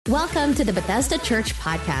Welcome to the Bethesda Church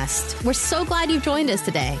Podcast. We're so glad you've joined us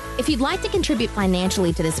today. If you'd like to contribute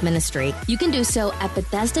financially to this ministry, you can do so at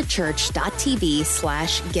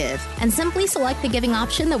BethesdaChurch.tv/give and simply select the giving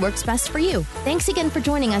option that works best for you. Thanks again for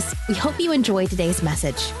joining us. We hope you enjoy today's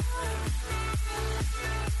message.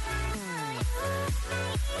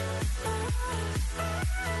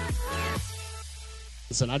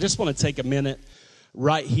 Listen, I just want to take a minute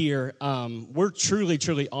right here. We're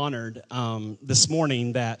truly honored this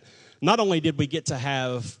morning that not only did we get to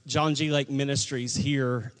have John G. Lake Ministries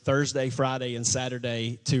here Thursday, Friday, and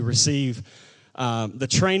Saturday to receive the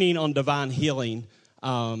training on divine healing,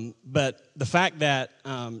 but the fact that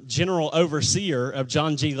General Overseer of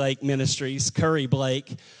John G. Lake Ministries, Curry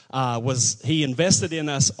Blake, he invested in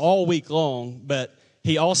us all week long, but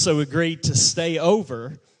he also agreed to stay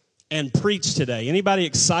over and preach today. Anybody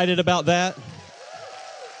excited about that?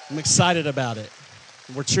 I'm excited about it.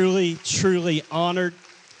 We're truly honored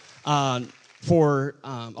for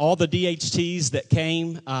all the DHTs that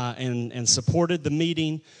came and supported the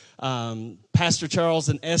meeting. Pastor Charles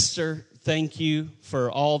and Esther, thank you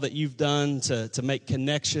for all that you've done to make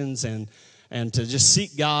connections and to just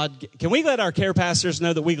seek God. Can we let our care pastors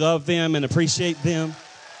know that we love them and appreciate them?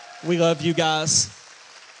 We love you guys.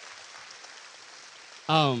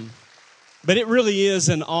 But it really is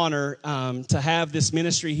an honor to have this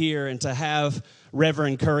ministry here and to have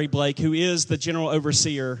Reverend Curry Blake, who is the General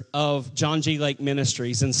Overseer of John G. Lake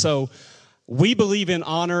Ministries. And so we believe in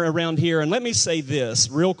honor around here. And let me say this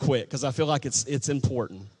real quick, because I feel like it's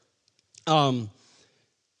important. One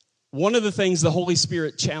of the things the Holy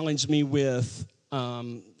Spirit challenged me with,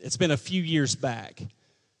 it's been a few years back,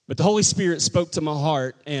 but the Holy Spirit spoke to my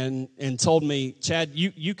heart and told me, Chad,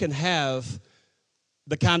 you can have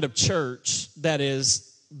the kind of church that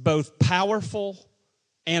is both powerful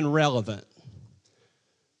and relevant.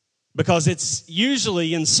 Because it's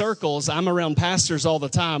usually in circles, I'm around pastors all the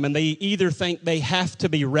time, and they either think they have to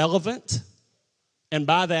be relevant, and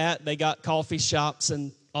by that, they got coffee shops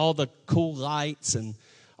and all the cool lights and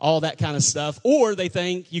all that kind of stuff, or they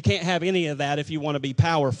think you can't have any of that if you want to be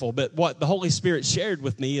powerful. But what the Holy Spirit shared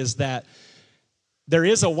with me is that there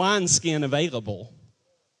is a wineskin available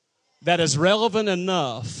that is relevant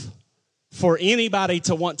enough for anybody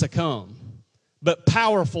to want to come, but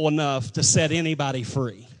powerful enough to set anybody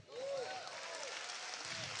free.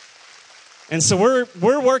 And so we're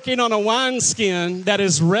working on a wineskin that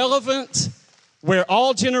is relevant, where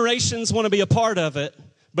all generations want to be a part of it,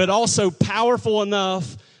 but also powerful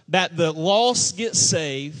enough that the lost get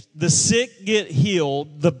saved, the sick get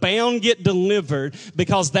healed, the bound get delivered,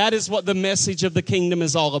 because that is what the message of the kingdom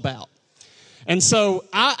is all about. And so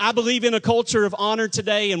I believe in a culture of honor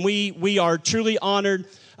today, and we are truly honored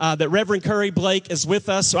that Reverend Curry Blake is with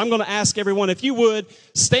us. So I'm going to ask everyone, if you would,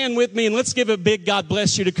 stand with me, and let's give a big God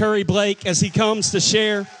bless you to Curry Blake as he comes to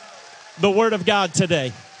share the Word of God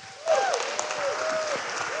today.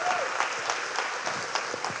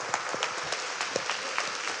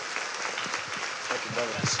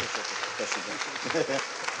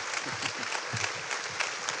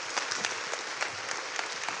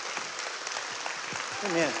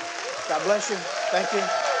 Amen. God bless you. Thank you.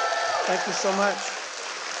 Thank you so much.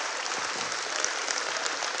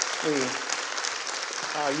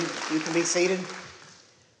 You can be seated.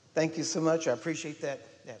 Thank you so much. I appreciate that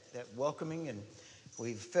welcoming, and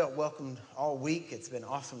we've felt welcomed all week. It's been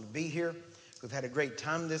awesome to be here. We've had a great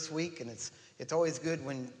time this week, and it's always good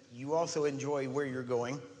when you also enjoy where you're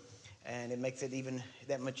going, and it makes it even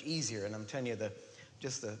that much easier. And I'm telling you, the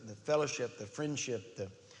fellowship, the friendship,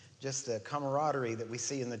 just the camaraderie that we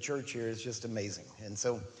see in the church here is just amazing. And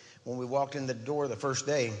so when we walked in the door the first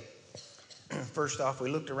day, first off,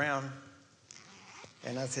 we looked around,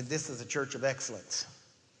 and I said, this is a church of excellence.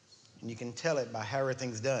 And you can tell it by how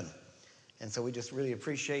everything's done. And so we just really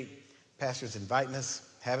appreciate pastors inviting us,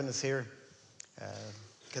 having us here,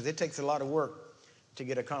 because it takes a lot of work to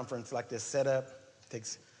get a conference like this set up. It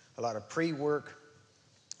takes a lot of pre-work,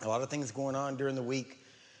 a lot of things going on during the week.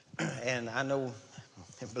 And I know,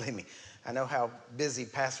 believe me, I know how busy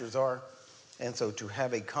pastors are. And so to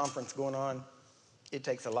have a conference going on, it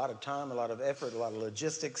takes a lot of time, a lot of effort, a lot of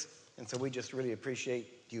logistics. And so we just really appreciate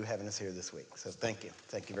you having us here this week. So thank you.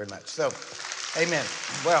 Thank you very much. So, amen.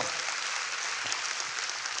 Well,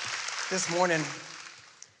 this morning,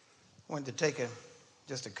 I wanted to take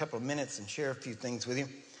just a couple of minutes and share a few things with you.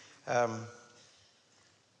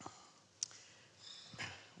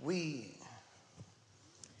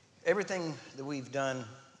 Everything that we've done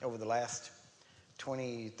over the last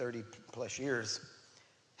 20, 30 plus years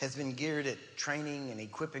has been geared at training and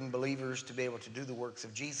equipping believers to be able to do the works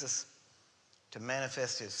of Jesus, to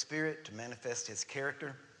manifest his spirit, to manifest his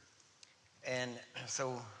character, And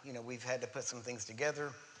so, we've had to put some things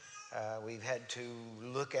together. We've had to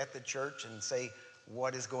look at the church and say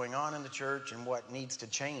what is going on in the church and what needs to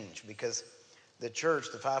change, because the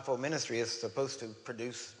church, the fivefold ministry, is supposed to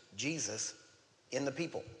produce Jesus in the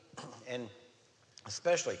people. And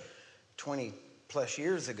especially 20 plus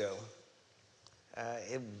years ago,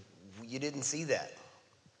 you didn't see that.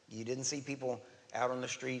 You didn't see people out on the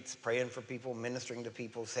streets praying for people, ministering to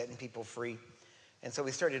people, setting people free. And so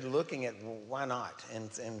we started looking at, well, why not? And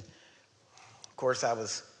of course, I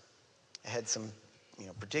had some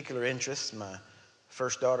particular interests. My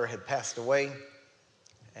first daughter had passed away,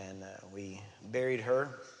 and we buried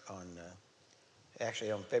her on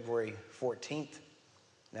February 14th,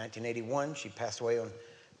 1981. She passed away on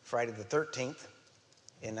Friday the 13th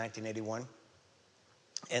in 1981.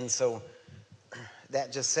 And so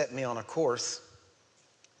that just set me on a course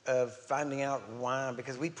of finding out why,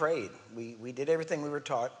 because we prayed. We did everything we were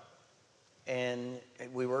taught, and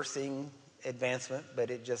we were seeing advancement, but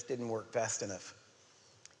it just didn't work fast enough.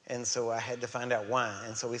 And so I had to find out why.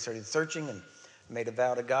 And so we started searching and made a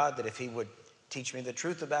vow to God that if he would teach me the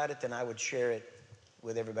truth about it, then I would share it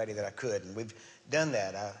with everybody that I could. And we've done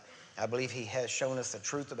that. I believe he has shown us the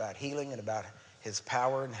truth about healing and about his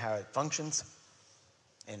power and how it functions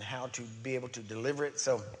and how to be able to deliver it.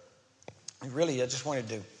 So really, I just wanted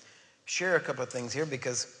to share a couple of things here,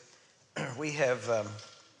 because we have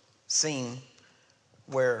seen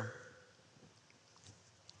where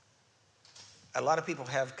a lot of people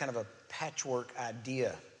have kind of a patchwork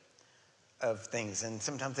idea of things, and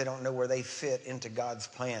sometimes they don't know where they fit into God's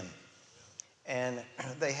plan. And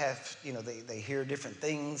they have, they hear different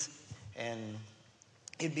things, and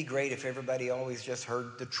it'd be great if everybody always just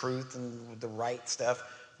heard the truth and the right stuff,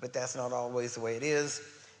 but that's not always the way it is,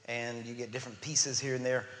 and you get different pieces here and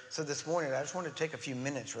there. So this morning, I just wanted to take a few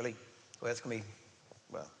minutes, really. Well, it's going to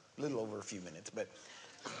be, a little over a few minutes, but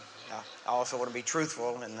I also want to be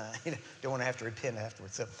truthful, and don't want to have to repent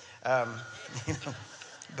afterwards. So,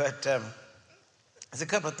 there's a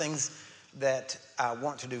couple of things that I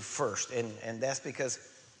want to do first, and that's because,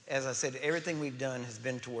 as I said, everything we've done has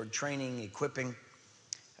been toward training, equipping.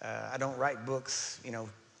 I don't write books,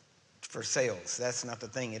 for sales. That's not the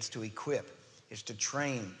thing. It's to equip. It's to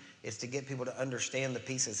train. It's to get people to understand the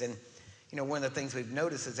pieces. And, one of the things we've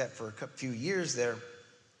noticed is that for a few years there,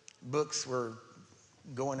 books were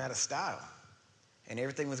going out of style, and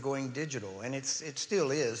everything was going digital, and it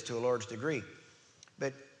still is to a large degree.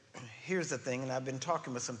 But here's the thing, and I've been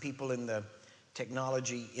talking with some people in the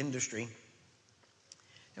technology industry,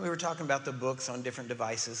 and we were talking about the books on different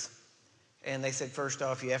devices, and they said, first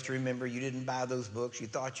off, you have to remember you didn't buy those books. You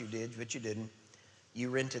thought you did, but you didn't. You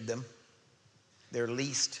rented them. They're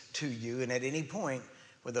leased to you, and at any point,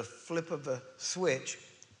 with a flip of a switch,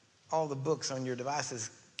 all the books on your devices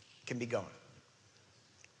can be gone.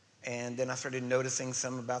 And then I started noticing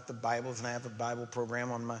some about the Bibles, and I have a Bible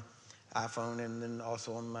program on my iPhone, and then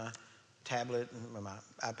also on my tablet and my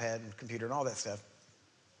iPad and computer and all that stuff.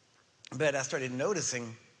 But I started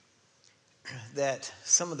noticing that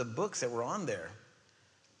some of the books that were on there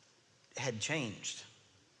had changed.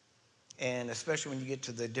 And especially when you get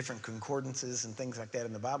to the different concordances and things like that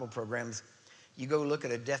in the Bible programs, you go look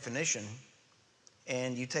at a definition,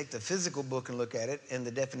 and you take the physical book and look at it, and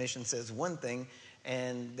the definition says one thing,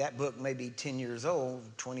 and that book may be 10 years old,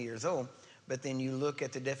 20 years old, but then you look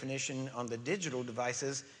at the definition on the digital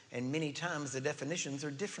devices, and many times the definitions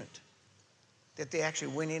are different. That they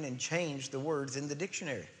actually went in and changed the words in the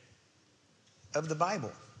dictionary of the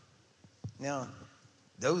Bible. Now,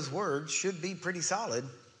 those words should be pretty solid.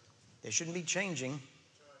 They shouldn't be changing.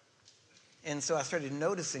 And so I started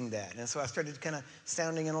noticing that. And so I started kind of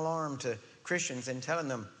sounding an alarm to Christians and telling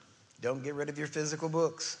them, don't get rid of your physical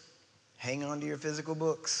books. Hang on to your physical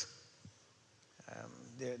books.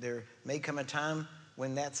 There may come a time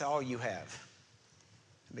when that's all you have,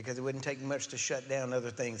 because it wouldn't take much to shut down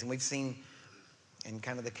other things. And we've seen in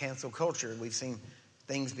kind of the cancel culture, we've seen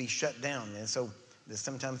things be shut down. And so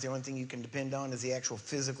sometimes the only thing you can depend on is the actual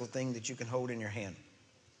physical thing that you can hold in your hand.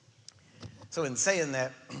 So in saying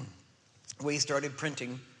that, we started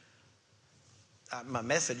printing my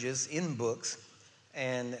messages in books.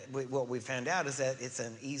 And what we found out is that it's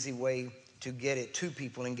an easy way to get it to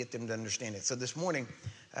people and get them to understand it. So this morning,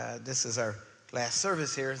 this is our last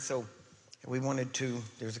service here. So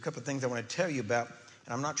there's a couple of things I want to tell you about.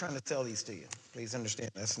 And I'm not trying to sell these to you. Please understand,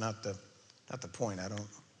 that's not the point.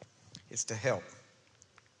 It's to help.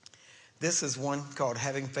 This is one called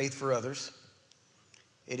Having Faith for Others.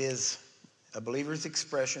 It is a believer's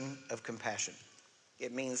expression of compassion.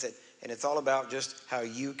 It means that, and it's all about just how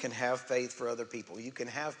you can have faith for other people. You can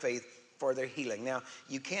have faith for their healing. Now,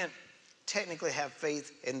 you can't technically have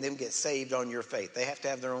faith and them get saved on your faith. They have to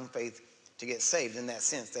have their own faith to get saved in that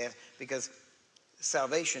sense. Because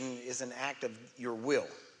salvation is an act of your will.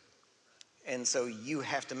 And so you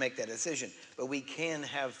have to make that decision. But we can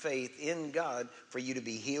have faith in God for you to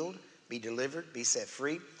be healed, be delivered, be set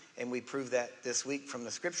free. And we prove that this week from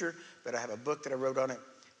the scripture. But I have a book that I wrote on it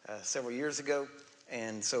several years ago.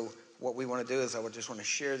 And so what we want to do is I just want to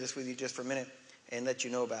share this with you just for a minute and let you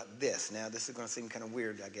know about this. Now, this is going to seem kind of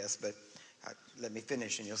weird, I guess, but let me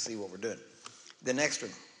finish and you'll see what we're doing. The next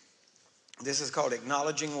one. This is called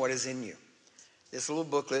Acknowledging What Is in You. This little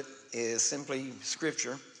booklet is simply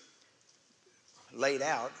scripture laid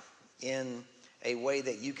out in a way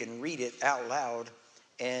that you can read it out loud,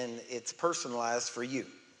 and it's personalized for you.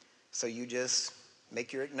 So you just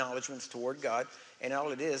make your acknowledgments toward God, and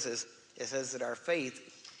all it is it says that our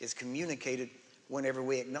faith is communicated whenever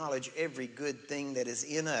we acknowledge every good thing that is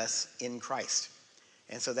in us in Christ.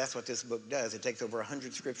 And so that's what this book does. It takes over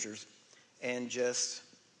 100 scriptures and just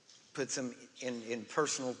puts them in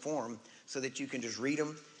personal form so that you can just read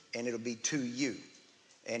them and it'll be to you.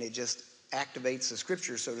 And it just activates the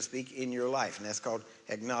scripture, so to speak, in your life. And that's called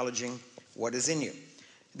Acknowledging What Is in You.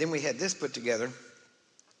 Then we had this put together,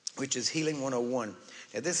 which is Healing 101.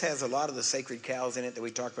 Now, this has a lot of the sacred cows in it that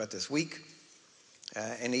we talked about this week.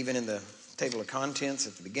 And even in the table of contents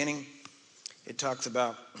at the beginning, it talks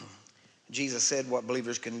about Jesus said what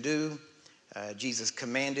believers can do. Jesus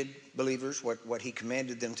commanded believers what he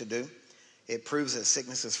commanded them to do. It proves that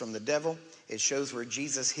sickness is from the devil. It shows where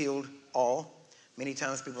Jesus healed all. Many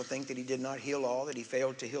times people think that he did not heal all, that he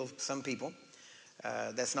failed to heal some people.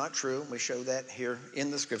 That's not true. We show that here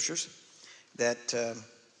in the scriptures, that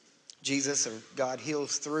Jesus or God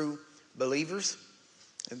heals through believers,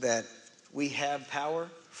 that we have power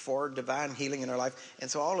for divine healing in our life. And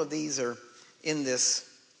so all of these are in this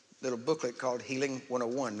little booklet called Healing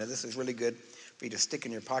 101. Now, this is really good for you to stick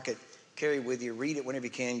in your pocket, carry with you, read it whenever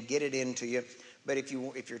you can, get it into you. But if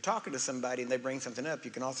you're talking to somebody and they bring something up,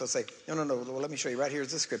 you can also say, no, well, let me show you. Right here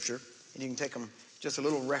is the scripture. And you can take them just a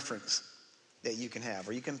little reference that you can have,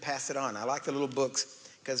 or you can pass it on. I like the little books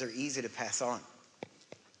because they're easy to pass on.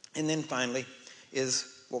 And then finally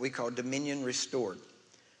is what we call Dominion Restored.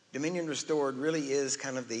 Dominion Restored really is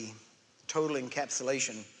kind of the total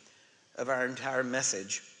encapsulation of our entire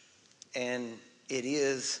message. And it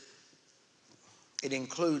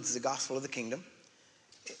includes the gospel of the kingdom.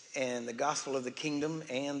 And the gospel of the kingdom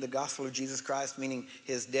and the gospel of Jesus Christ, meaning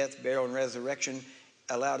his death, burial, and resurrection,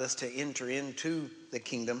 allowed us to enter into the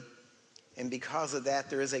kingdom. And because of that,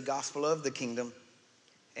 there is a gospel of the kingdom.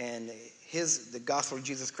 And the gospel of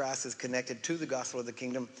Jesus Christ is connected to the gospel of the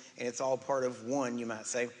kingdom. And it's all part of one, you might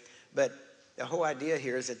say. But the whole idea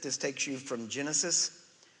here is that this takes you from Genesis,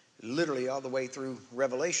 literally all the way through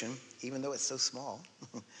Revelation, even though it's so small,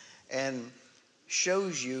 and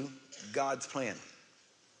shows you God's plan.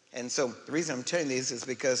 And so the reason I'm telling these is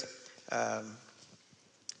because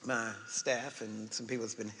my staff and some people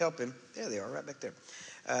that's been helping, there they are right back there.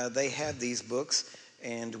 They have these books,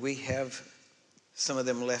 and we have some of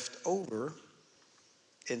them left over.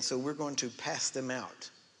 And so we're going to pass them out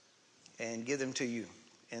and give them to you.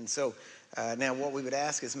 And so now what we would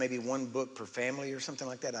ask is maybe one book per family or something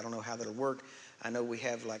like that. I don't know how that'll work. I know we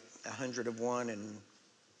have like 100 of one and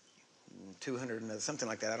 200 and something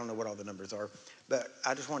like that. I don't know what all the numbers are. But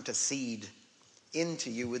I just want to seed into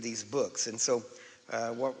you with these books. And so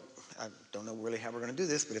I don't know really how we're going to do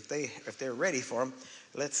this, but if they're ready for them,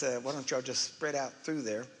 why don't y'all just spread out through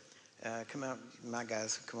there. Come out, my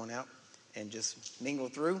guys, come on out and just mingle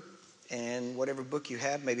through. And whatever book you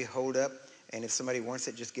have, maybe hold up. And if somebody wants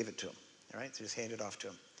it, just give it to them. All right, so just hand it off to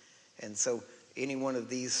them. And so any one of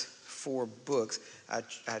these 4 books,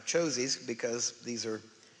 I chose these because these are,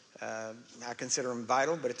 I consider them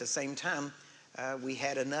vital, but at the same time, we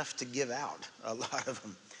had enough to give out, a lot of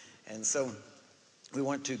them. And so we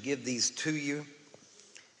want to give these to you.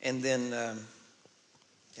 And then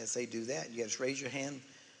as they do that, you just raise your hand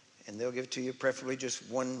and they'll give it to you, preferably just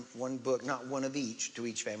one book, not one of each to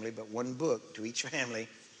each family, but one book to each family.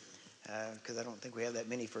 Because I don't think we have that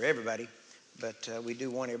many for everybody. But we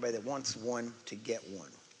do want everybody that wants one to get one.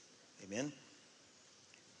 Amen?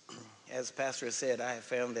 As Pastor has said, I have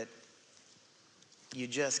found that you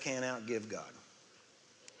just can't outgive God.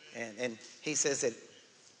 And he says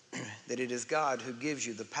that it is God who gives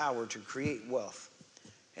you the power to create wealth.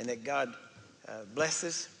 And that God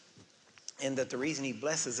blesses, and that the reason he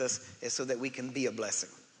blesses us is so that we can be a blessing.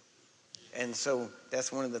 And so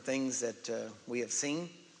that's one of the things that we have seen,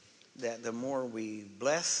 that the more we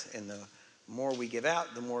bless and the more we give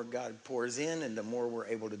out, the more God pours in and the more we're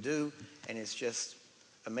able to do. And it's just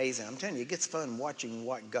amazing. I'm telling you, it gets fun watching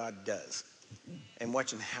what God does and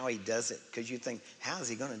watching how he does it, because you think, how is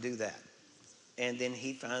he going to do that? And then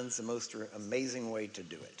he finds the most amazing way to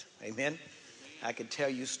do it. Amen? I could tell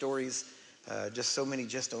you stories, just so many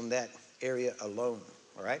just on that area alone.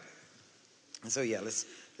 All right? And so, yeah, let's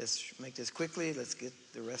make this quickly. Let's get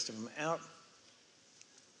the rest of them out.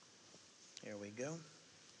 There we go.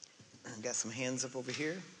 Got some hands up over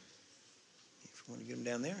here. If you want to get them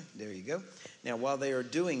down there, there you go. Now, while they are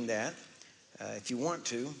doing that, if you want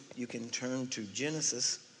to, you can turn to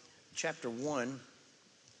Genesis chapter 1.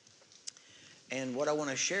 And what I want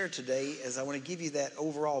to share today is I want to give you that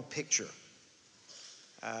overall picture.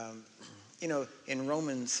 In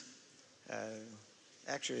Romans,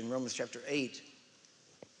 in Romans chapter 8,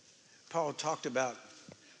 Paul talked about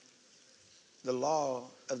the law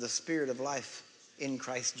of the Spirit of life in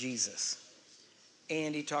Christ Jesus.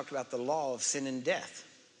 And he talked about the law of sin and death.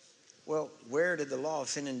 Well, where did the law of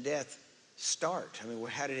sin and death start? I mean,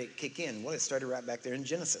 how did it kick in? Well, it started right back there in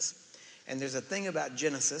Genesis. And there's a thing about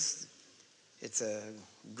Genesis. It's a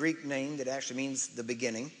Greek name that actually means the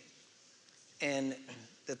beginning. And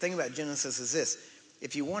the thing about Genesis is this.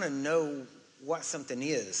 If you want to know what something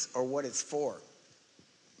is or what it's for,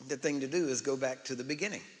 the thing to do is go back to the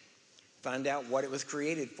beginning. Find out what it was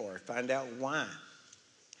created for. Find out why.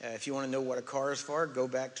 If you want to know what a car is for, go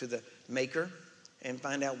back to the maker and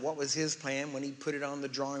find out what was his plan when he put it on the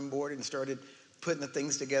drawing board and started putting the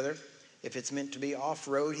things together. If it's meant to be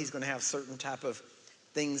off-road, he's going to have certain type of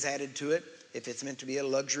things added to it. If it's meant to be a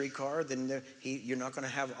luxury car, then you're not going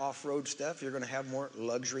to have off-road stuff. You're going to have more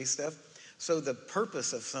luxury stuff. So the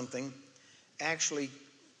purpose of something actually,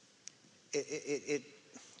 it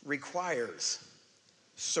requires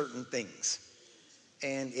certain things.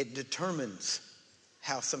 And it determines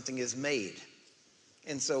how something is made.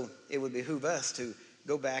 And so it would behoove us to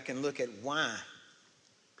go back and look at why,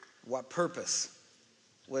 what purpose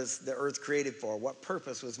was the earth created for? What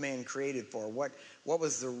purpose was man created for? What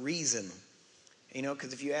was the reason?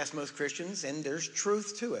 Because if you ask most Christians, and there's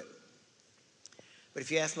truth to it, but if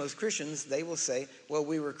you ask most Christians, they will say, well,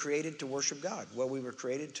 we were created to worship God. Well, we were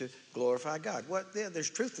created to glorify God. Well, yeah, there's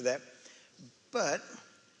truth to that. But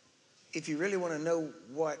if you really want to know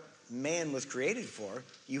what man was created for,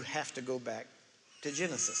 you have to go back to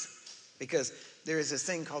Genesis. Because there is this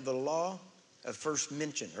thing called the law of first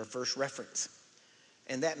mention or first reference.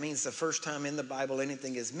 And that means the first time in the Bible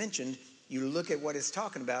anything is mentioned, you look at what it's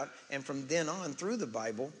talking about, and from then on through the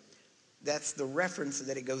Bible, that's the reference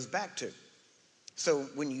that it goes back to. So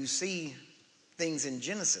when you see things in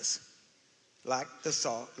Genesis, like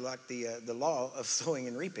the law of sowing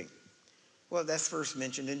and reaping, well, that's first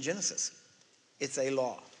mentioned in Genesis. It's a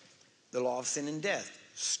law. The law of sin and death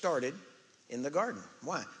started in the garden.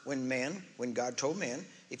 Why? When God told man,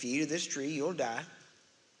 if you eat of this tree, you'll die.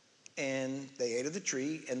 And they ate of the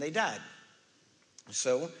tree and they died.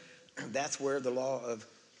 So that's where the law of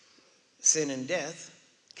sin and death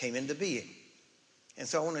came into being. And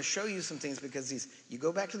so I want to show you some things because you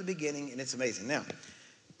go back to the beginning and it's amazing. Now,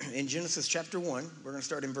 in Genesis chapter 1, we're going to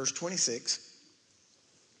start in verse 26.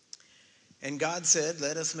 And God said,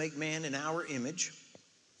 let us make man in our image,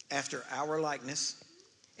 after our likeness,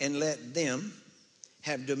 and let them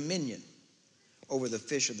have dominion over the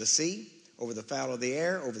fish of the sea, over the fowl of the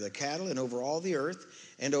air, over the cattle, and over all the earth,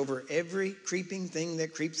 and over every creeping thing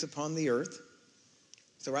that creeps upon the earth.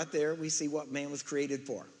 So right there, we see what man was created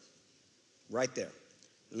for. Right there.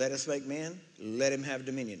 Let us make man, let him have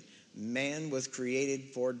dominion. Man was created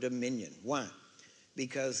for dominion. Why?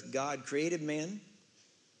 Because God created man.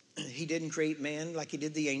 He didn't create man like he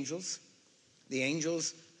did the angels. The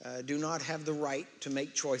angels do not have the right to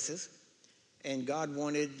make choices. And God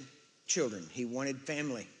wanted children. He wanted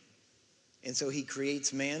family. And so he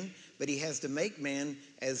creates man, but he has to make man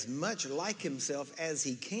as much like himself as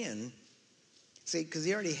he can. See, because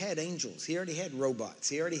he already had angels. He already had robots.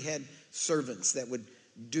 He already had servants that would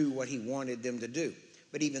do what he wanted them to do.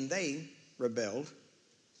 But even they rebelled,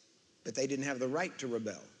 but they didn't have the right to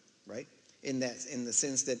rebel, right? In the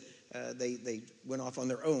sense that they went off on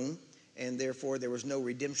their own, and therefore there was no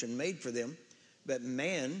redemption made for them. But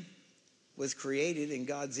man was created in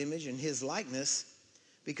God's image and his likeness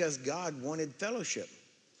because God wanted fellowship.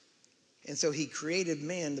 And so he created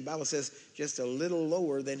man, the Bible says, just a little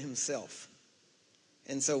lower than himself.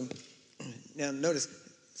 And so, now notice,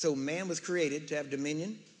 so man was created to have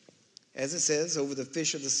dominion, as it says, over the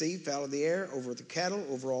fish of the sea, fowl of the air, over the cattle,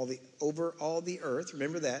 over all the earth.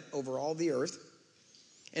 Remember that, over all the earth,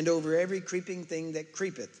 and over every creeping thing that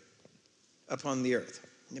creepeth upon the earth.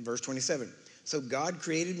 In verse 27. So God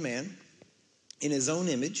created man in his own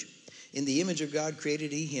image. In the image of God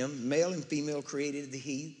created he him, male and female created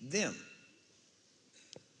he them.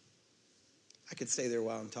 I could stay there a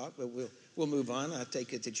while and talk, but we'll move on. I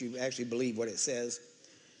take it that you actually believe what it says.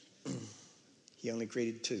 He only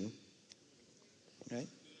created 2, right?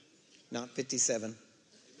 Not 57.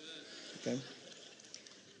 Okay?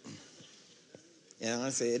 And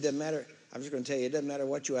honestly, it doesn't matter. I'm just going to tell you, it doesn't matter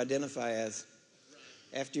what you identify as.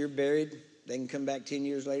 After you're buried, they can come back 10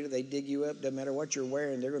 years later. They dig you up. Doesn't matter what you're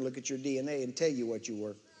wearing. They're going to look at your DNA and tell you what you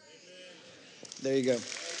were. There you go.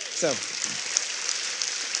 So,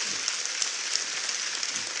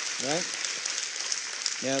 right?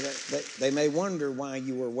 Now, they may wonder why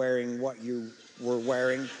you were wearing what you were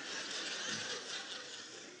wearing.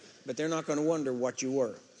 But they're not going to wonder what you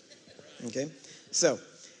were. Okay? So,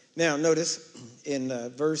 now notice in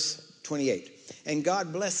verse 28. And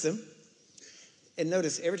God blessed them. And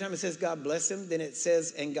notice, every time it says God blessed them, then it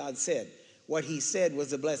says, and God said. What he said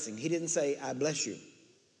was a blessing. He didn't say, I bless you.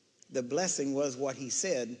 The blessing was what he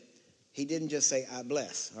said. He didn't just say, I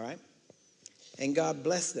bless. All right? And God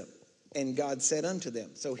blessed them. And God said unto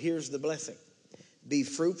them. So here's the blessing. Be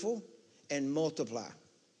fruitful and multiply.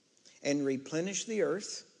 And replenish the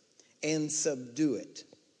earth and subdue it.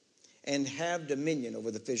 And have dominion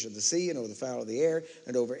over the fish of the sea and over the fowl of the air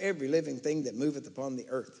and over every living thing that moveth upon the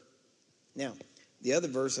earth. Now, the other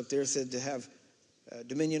verse up there said to have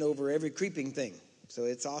dominion over every creeping thing. So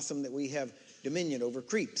it's awesome that we have dominion over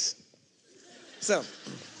creeps. So,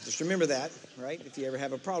 just remember that, right? If you ever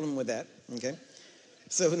have a problem with that, okay?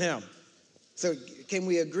 So now, can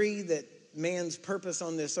we agree that man's purpose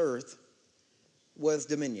on this earth was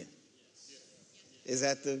dominion? Is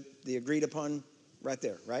that the agreed upon right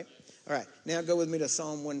there, right? All right, now go with me to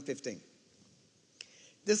Psalm 115.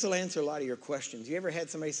 This will answer a lot of your questions. You ever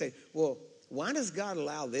had somebody say, well, why does God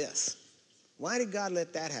allow this? Why did God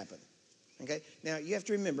let that happen? Okay, now you have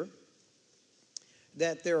to remember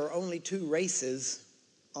that there are only 2 races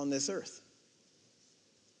on this earth.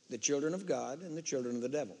 The children of God and the children of the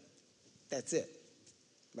devil. That's it,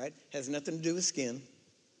 right? Has nothing to do with skin.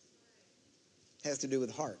 Has to do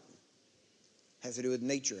with heart. Has to do with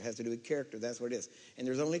nature. Has to do with character. That's what it is. And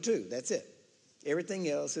there's only 2. That's it. Everything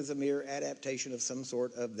else is a mere adaptation of some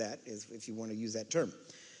sort of that, if you want to use that term.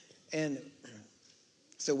 And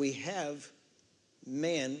so we have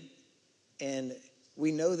man, and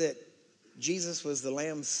we know that Jesus was the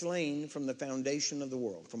lamb slain from the foundation of the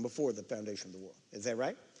world, from before the foundation of the world. Is that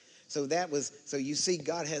right? So you see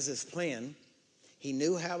God has this plan. He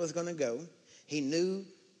knew how it was going to go. He knew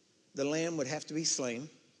the lamb would have to be slain,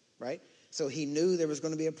 right? So he knew there was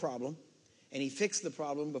going to be a problem, and he fixed the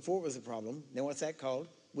problem before it was a problem. Now what's that called?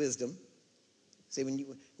 Wisdom. See,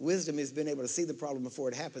 wisdom is being able to see the problem before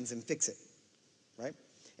it happens and fix it, right?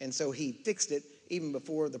 And so he fixed it even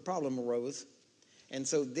before the problem arose. And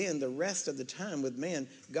so then the rest of the time with man,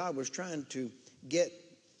 God was trying to get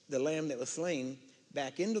the lamb that was slain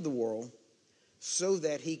back into the world so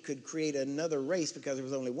that he could create another race, because there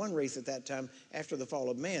was only one race at that time after the fall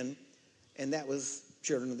of man, and that was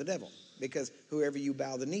children of the devil. Because whoever you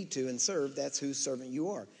bow the knee to and serve, that's whose servant you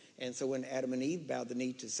are. And so when Adam and Eve bowed the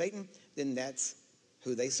knee to Satan, then that's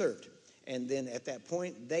who they served. And then at that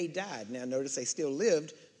point, they died. Now notice they still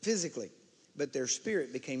lived physically, but their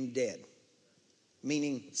spirit became dead,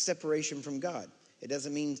 meaning separation from God. It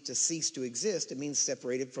doesn't mean to cease to exist. It means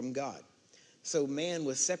separated from God. So man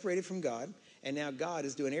was separated from God, and now God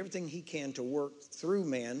is doing everything he can to work through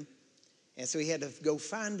man. And so he had to go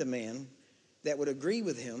find a man that would agree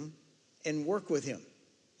with him and work with him,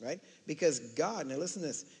 right? Because God, now listen to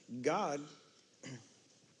this, God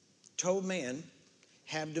told man,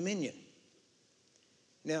 have dominion.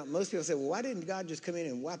 Now, most people say, well, why didn't God just come in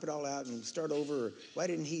and wipe it all out and start over? Or why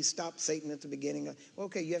didn't he stop Satan at the beginning? Well,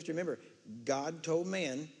 okay, you have to remember, God told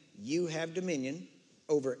man, you have dominion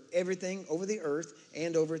over everything, over the earth,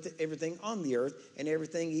 and over everything on the earth, and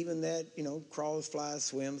everything even that, crawls, flies,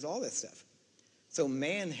 swims, all that stuff. So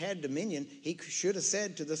man had dominion. He should have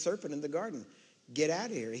said to the serpent in the garden, get out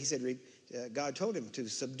of here. He said, God told him to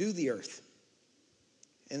subdue the earth.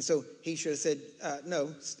 And so he should have said,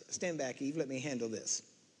 no, stand back, Eve, let me handle this.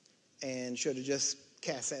 And should have just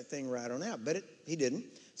cast that thing right on out. But he didn't.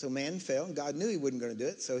 So man fell, and God knew he wasn't going to do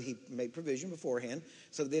it, so he made provision beforehand.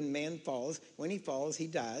 So then man falls. When he falls, he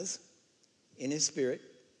dies in his spirit.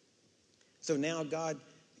 So now God,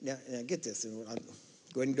 now get this. Go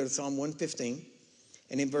ahead and go to Psalm 115.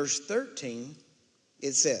 And in verse 13,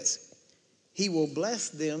 it says, he will bless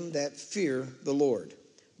them that fear the Lord,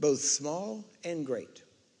 both small and great.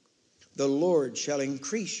 The Lord shall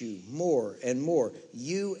increase you more and more,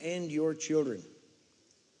 you and your children.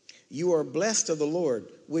 You are blessed of the Lord,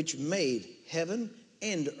 which made heaven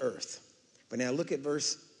and earth. But now look at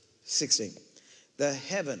verse 16. The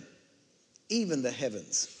heaven, even the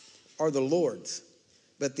heavens, are the Lord's,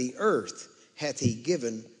 but the earth hath he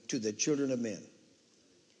given to the children of men.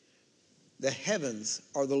 The heavens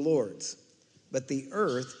are the Lord's, but the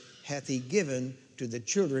earth hath he given to the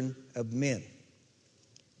children of men.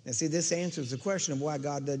 Now see, this answers the question of why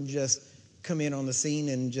God doesn't just come in on the scene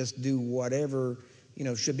and just do whatever,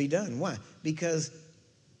 should be done. Why? Because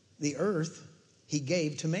the earth he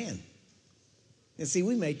gave to man. And see,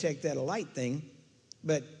 we may take that a light thing,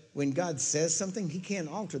 but when God says something, he can't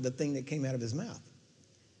alter the thing that came out of his mouth.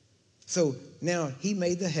 So now he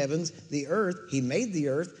made the heavens, the earth, he made the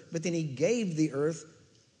earth, but then he gave the earth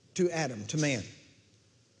to Adam, to man.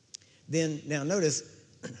 Then, now notice,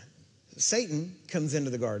 Satan comes into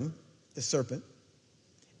the garden, the serpent,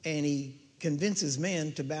 and he convinces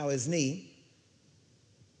man to bow his knee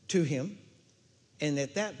to him. And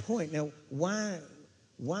at that point, now why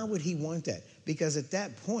would he want that? Because at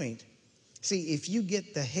that point, see, if you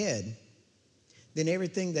get the head, then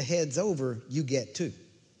everything the head's over, you get too.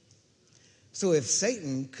 So if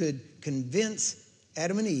Satan could convince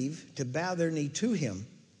Adam and Eve to bow their knee to him,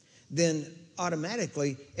 then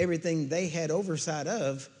automatically everything they had oversight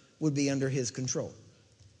of would be under his control.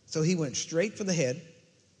 So he went straight for the head,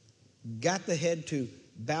 got the head to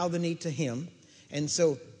bow the knee to him, and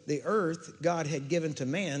so the earth God had given to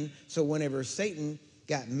man, so whenever Satan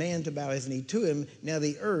got man to bow his knee to him, now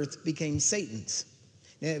the earth became Satan's.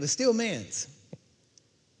 Now it was still man's,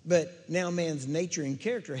 but now man's nature and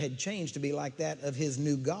character had changed to be like that of his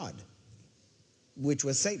new God, which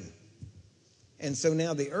was Satan. And so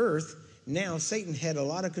now the earth, now Satan had a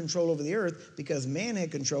lot of control over the earth because man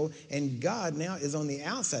had control, and God now is on the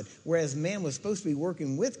outside. Whereas man was supposed to be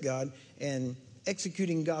working with God and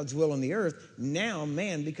executing God's will on the earth, now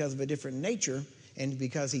man, because of a different nature and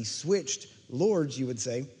because he switched lords, you would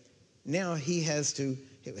say, now he has to,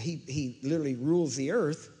 he literally rules the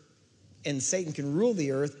earth, and Satan can rule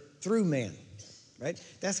the earth through man, right?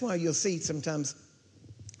 That's why you'll see sometimes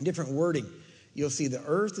different wording. You'll see the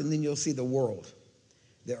earth and then you'll see the world.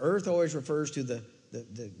 The earth always refers to the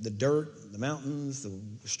dirt, the mountains, the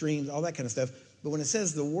streams, all that kind of stuff. But when it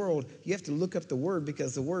says the world, you have to look up the word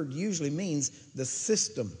because the word usually means the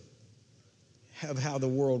system of how the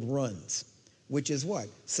world runs, which is what?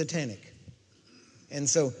 Satanic. And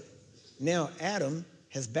so now Adam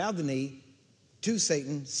has bowed the knee to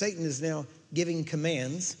Satan. Satan is now giving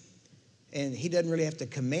commands, and he doesn't really have to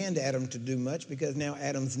command Adam to do much because now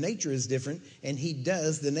Adam's nature is different, and he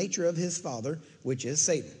does the nature of his father, which is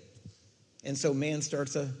Satan. And so man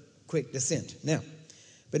starts a quick descent. Now,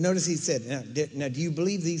 but notice he said, now do you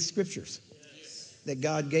believe these scriptures? Yes. That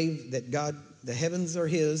God gave, the heavens are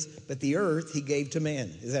his, but the earth he gave to man.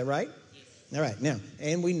 Is that right? Yes. All right. Now,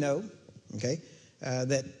 and we know,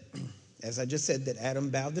 that, as I just said, that Adam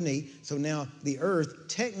bowed the knee. So now the earth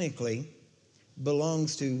technically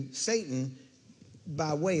belongs to Satan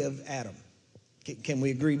by way of Adam. Can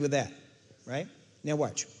we agree with that? Right? Now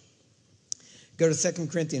watch. Go to 2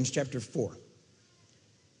 Corinthians chapter 4.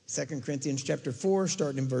 2 Corinthians chapter 4,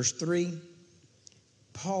 starting in verse 3.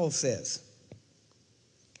 Paul says,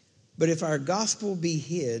 "But if our gospel be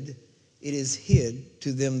hid, it is hid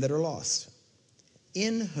to them that are lost,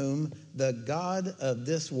 in whom the God of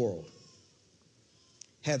this world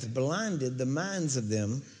hath blinded the minds of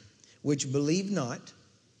them which believe not,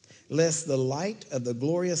 lest the light of the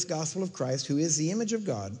glorious gospel of Christ, who is the image of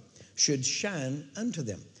God, should shine unto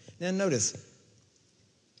them." Now notice,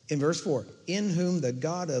 in verse 4, in whom the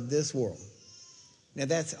God of this world. Now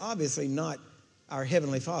that's obviously not our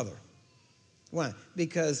Heavenly Father. Why?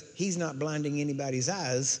 Because he's not blinding anybody's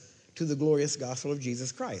eyes to the glorious gospel of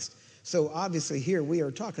Jesus Christ. So obviously here we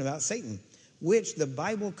are talking about Satan, which the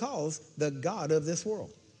Bible calls the God of this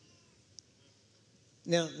world.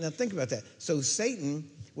 Now think about that. So Satan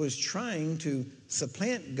was trying to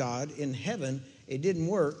supplant God in heaven. It didn't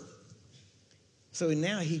work. So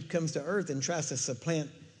now he comes to earth and tries to supplant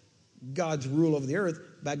God's rule over the earth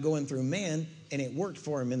by going through man, and it worked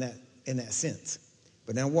for him in that sense.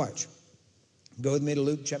 But now watch. Go with me to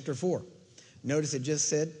Luke chapter 4. Notice it just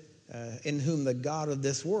said, in whom the God of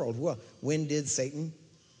this world. Well, when did Satan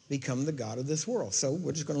become the God of this world? So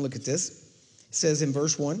we're just going to look at this. It says in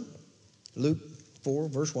verse 1, Luke 4,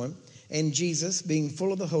 verse 1, "And Jesus, being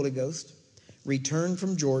full of the Holy Ghost, returned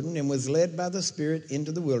from Jordan and was led by the Spirit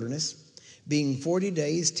into the wilderness, being 40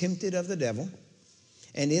 days tempted of the devil.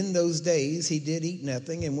 And in those days he did eat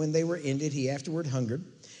nothing, and when they were ended, he afterward hungered.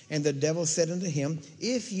 And the devil said unto him,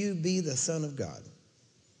 If you be the Son of God,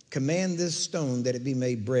 command this stone that it be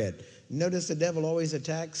made bread." Notice the devil always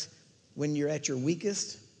attacks when you're at your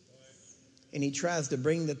weakest. and he tries to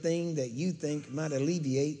bring the thing that you think might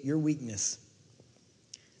alleviate your weakness.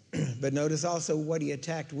 But notice also what he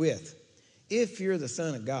attacked with. If you're the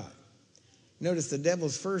Son of God. Notice the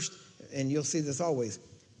devil's first, and you'll see this always,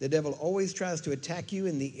 the devil always tries to attack you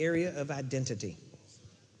in the area of identity.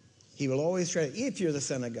 He will always try to, if you're the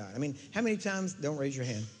Son of God. I mean, how many times, don't raise your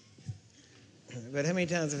hand, but how many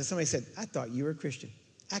times if somebody said, I thought you were a Christian.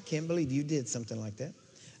 I can't believe you did something like that.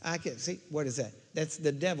 I can't see, what is that? That's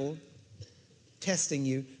the devil testing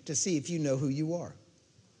you to see if you know who you are.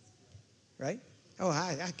 Right? Oh,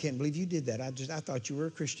 I can't believe you did that. I thought you were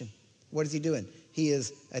a Christian. What is he doing? He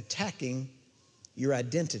is attacking your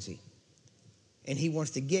identity. And he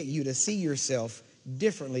wants to get you to see yourself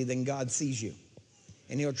differently than God sees you.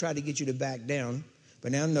 And he'll try to get you to back down.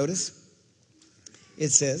 But now notice, it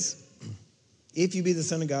says, if you be the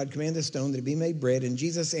Son of God, command this stone that it be made bread. And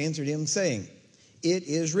Jesus answered him, saying, it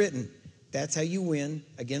is written. That's how you win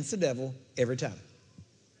against the devil every time.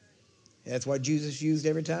 That's what Jesus used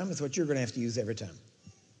every time. That's what you're going to have to use every time.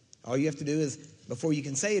 All you have to do is, before you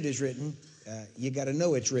can say it is written, you got to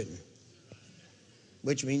know it's written.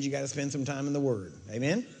 Which means you got to spend some time in the Word.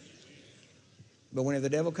 Amen? But whenever the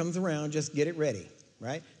devil comes around, just get it ready,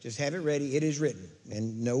 right? Just have it ready. It is written.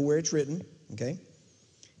 And know where it's written, okay?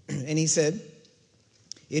 And he said,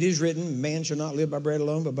 it is written, man shall not live by bread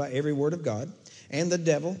alone, but by every word of God. And the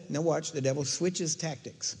devil, now watch, the devil switches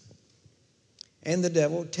tactics. And the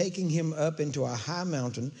devil, taking him up into a high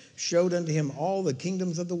mountain, showed unto him all the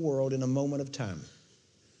kingdoms of the world in a moment of time.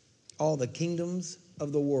 All the kingdoms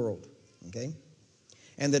of the world, okay?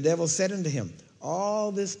 And the devil said unto him,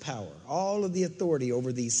 all this power, all of the authority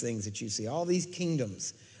over these things that you see, all these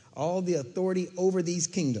kingdoms, all the authority over these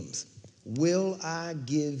kingdoms, will I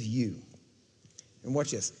give you. And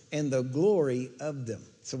watch this. And the glory of them.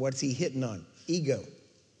 So what's he hitting on? Ego,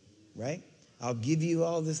 right? I'll give you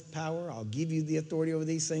all this power. I'll give you the authority over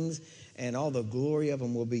these things, and all the glory of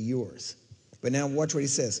them will be yours. But now watch what he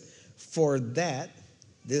says. For that,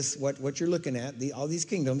 this what you're looking at, all these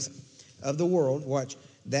kingdoms of the world, watch,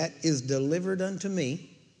 that is delivered unto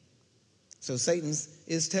me. So Satan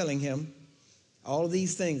is telling him, all of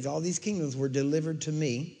these things, all these kingdoms were delivered to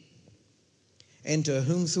me, and to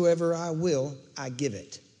whomsoever I will, I give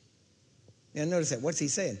it. Now notice that. What's he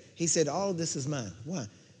saying? He said, all of this is mine. Why?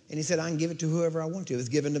 And he said, I can give it to whoever I want to. It was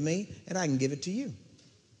given to me, and I can give it to you.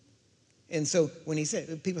 And so when he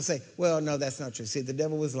said, people say, well, no, that's not true. See, the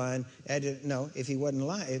devil was lying. No, if he wasn't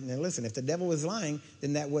lying, now listen, if the devil was lying,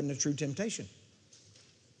 then that wasn't a true temptation.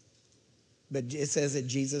 But it says that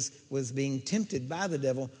Jesus was being tempted by the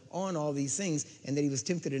devil on all these things, and that he was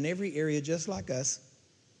tempted in every area just like us.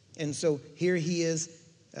 And so here he is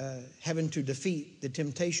having to defeat the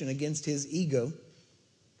temptation against his ego,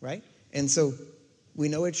 right? And so we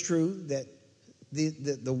know it's true that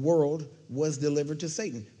the world was delivered to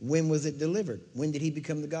Satan. When was it delivered? When did he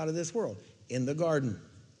become the god of this world? In the garden.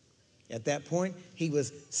 At that point, he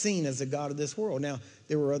was seen as the god of this world. Now,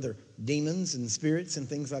 there were other demons and spirits and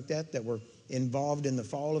things like that were involved in the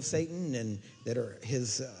fall of Satan and that are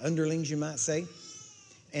his underlings, you might say.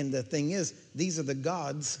 And the thing is, these are the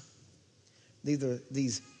gods.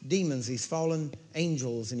 These demons, these fallen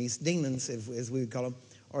angels and these demons, as we would call them,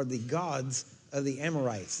 are the gods of the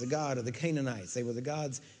Amorites, the god of the Canaanites. They were the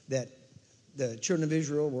gods that the children of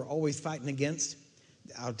Israel were always fighting against.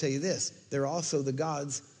 I'll tell you this, they're also the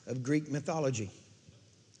gods of Greek mythology.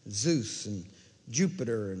 Zeus and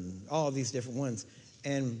Jupiter and all these different ones.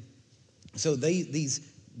 And so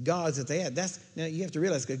these gods that they had, now you have to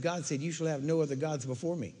realize that God said, you shall have no other gods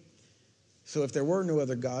before me. So if there were no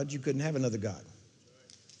other gods, you couldn't have another god.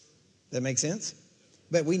 That make sense?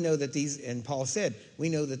 But we know that and Paul said, we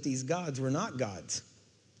know that these gods were not gods.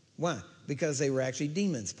 Why? Because they were actually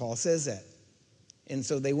demons. Paul says that. And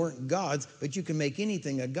so they weren't gods, but you can make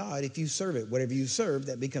anything a god if you serve it. Whatever you serve,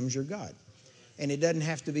 that becomes your god. And it doesn't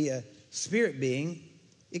have to be a spirit being.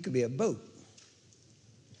 It could be a boat.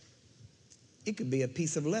 It could be a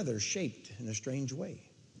piece of leather shaped in a strange way.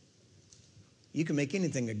 You can make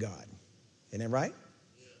anything a god. Isn't that right?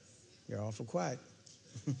 Yes. You're awful quiet.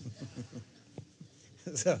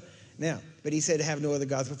 So now, but he said, have no other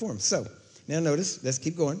gods before him. So now notice, let's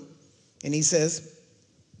keep going. And he says,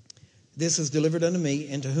 this is delivered unto me,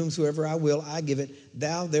 and to whomsoever I will, I give it.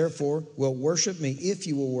 Thou therefore wilt worship me. If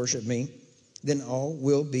you will worship me, then all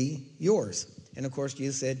will be yours. And of course,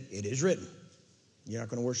 Jesus said, it is written. You're not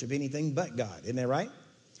going to worship anything but God. Isn't that right?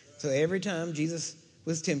 So every time Jesus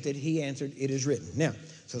was tempted, he answered, it is written. Now,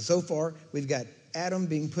 so far, we've got Adam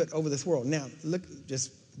being put over this world. Now, look,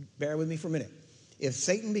 just bear with me for a minute. If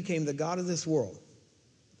Satan became the god of this world,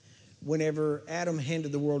 whenever Adam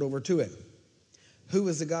handed the world over to him, Who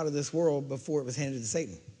was the God of this world before it was handed to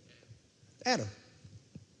Satan? Adam.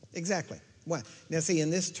 Exactly. Why? Now, see, in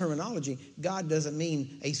this terminology, God doesn't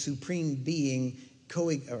mean a supreme being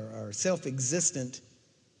or self-existent.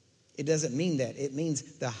 It doesn't mean that. It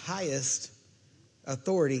means the highest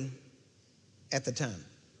authority at the time,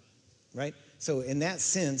 right? So in that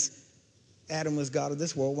sense, Adam was God of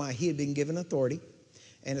this world. Why? He had been given authority.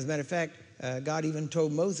 And as a matter of fact, God even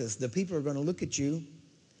told Moses, the people are going to look at you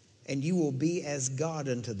and you will be as God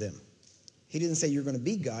unto them. He didn't say you're going to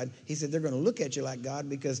be God. He said they're going to look at you like God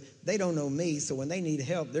because they don't know me. So when they need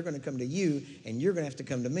help, they're going to come to you and you're going to have to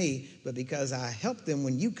come to me. But because I help them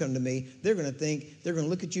when you come to me, they're going to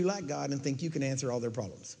look at you like God and think you can answer all their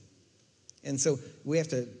problems. And so we have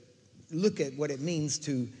to look at what it means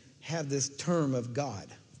to have this term of God,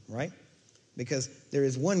 right? Because there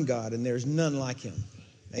is one God and there's none like him.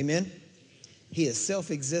 Amen? He is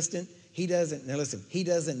self-existent. He doesn't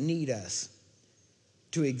need us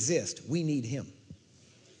to exist. We need him.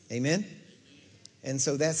 Amen? And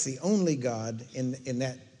so that's the only God in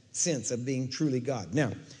that sense of being truly God.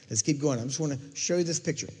 Now, let's keep going. I just want to show you this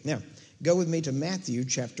picture. Now, go with me to Matthew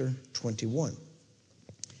chapter 21.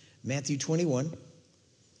 Matthew 21,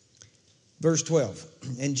 verse 12.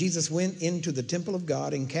 And Jesus went into the temple of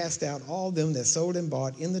God and cast out all them that sold and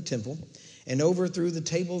bought in the temple and overthrew the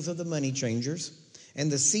tables of the money changers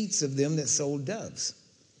and the seats of them that sold doves.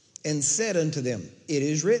 And said unto them, it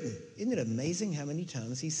is written. Isn't it amazing how many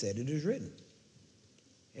times he said it is written?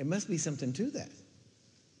 It must be something to that,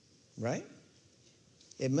 right?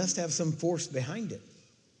 It must have some force behind it.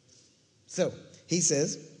 So he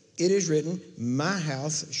says, it is written, my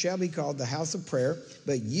house shall be called the house of prayer,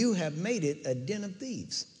 but you have made it a den of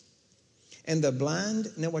thieves. And the blind,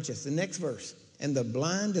 now watch this, the next verse. And the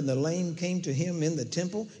blind and the lame came to him in the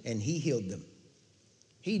temple, and he healed them.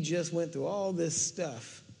 He just went through all this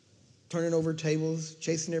stuff, turning over tables,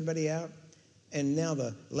 chasing everybody out. And now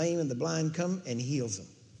the lame and the blind come and he heals them,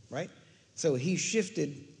 right? So he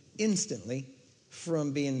shifted instantly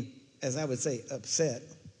from being, as I would say, upset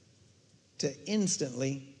to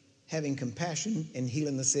instantly having compassion and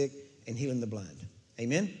healing the sick and healing the blind.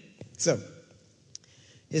 Amen? So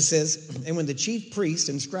it says, and when the chief priests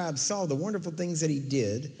and scribes saw the wonderful things that he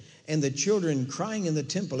did, and the children crying in the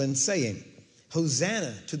temple and saying,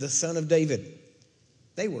 Hosanna to the Son of David,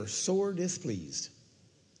 they were sore displeased.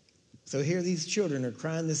 So here these children are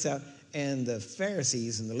crying this out, and the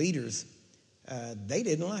Pharisees and the leaders, they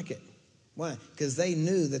didn't like it. Why? Because they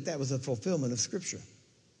knew that that was a fulfillment of Scripture.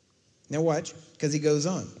 Now watch, because he goes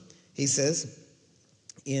on. He says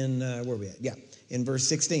in, where are we at? Yeah, in verse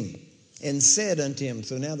 16. And said unto him,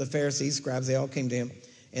 so now the Pharisees, scribes, they all came to him,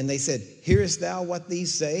 and they said, hearest thou what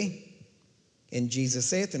these say? And Jesus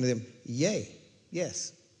saith unto them, yea,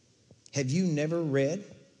 yes. Have you never read,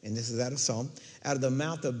 and this is out of Psalm, out of the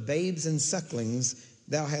mouth of babes and sucklings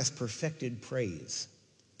thou hast perfected praise.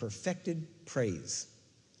 Perfected praise.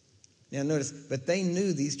 Now notice, but they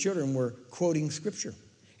knew these children were quoting Scripture.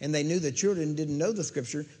 And they knew the children didn't know the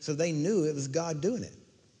Scripture, so they knew it was God doing it.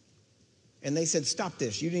 And they said, stop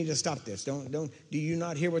this. You need to stop this. Do you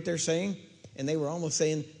not hear what they're saying? And they were almost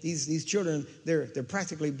saying, these children, they're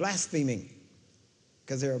practically blaspheming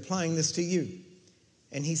because they're applying this to you.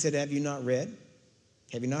 And he said, have you not read?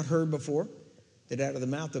 Have you not heard before that out of the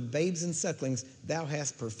mouth of babes and sucklings thou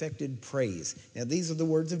hast perfected praise? Now, these are the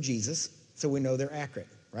words of Jesus, so we know they're accurate,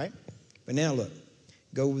 right? But now look,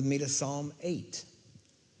 go with me to Psalm 8.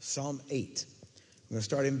 Psalm 8. I'm going to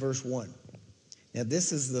start in verse 1. Now,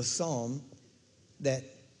 this is the psalm that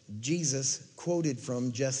Jesus quoted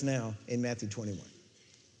from just now in Matthew 21.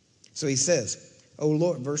 So he says, O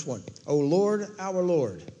Lord, verse 1, O Lord, our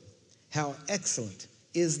Lord, how excellent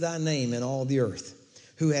is thy name in all the earth,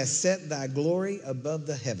 who has set thy glory above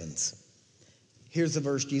the heavens. Here's the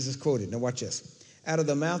verse Jesus quoted. Now watch this. Out of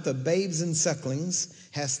the mouth of babes and sucklings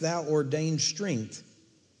hast thou ordained strength.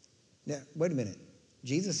 Now, wait a minute.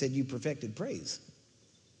 Jesus said you perfected praise.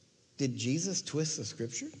 Did Jesus twist the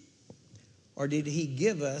Scripture? Or did he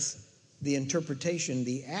give us the interpretation,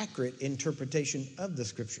 the accurate interpretation of the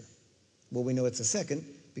Scripture? Well, we know it's a second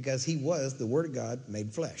because he was the Word of God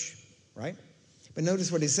made flesh, right? But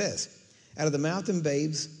notice what he says. Out of the mouth of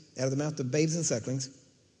babes and sucklings,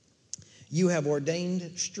 you have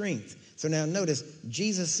ordained strength. So now notice,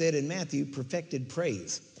 Jesus said in Matthew, perfected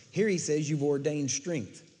praise. Here he says you've ordained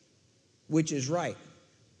strength, which is right,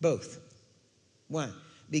 both. Why?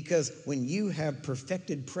 Because when you have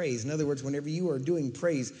perfected praise, in other words, whenever you are doing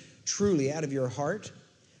praise truly out of your heart,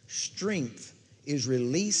 strength is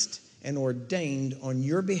released and ordained on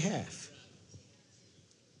your behalf.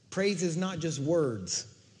 Praise is not just words.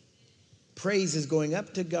 Praise is going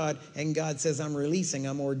up to God, and God says, I'm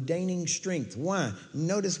ordaining strength. Why?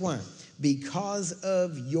 Notice why. Because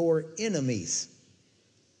of your enemies.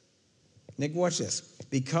 Nick, watch this.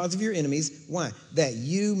 Because of your enemies. Why? That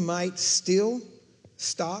you might still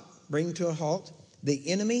stop, bring to a halt, the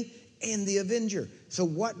enemy and the avenger. So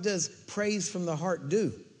what does praise from the heart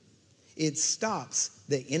do? It stops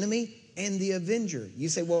the enemy and the avenger. You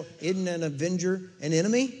say, well, isn't an avenger an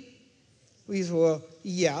enemy? We say, well,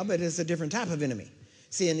 yeah, but it's a different type of enemy.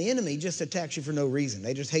 See, an enemy just attacks you for no reason.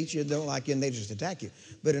 They just hate you, don't like you, and they just attack you.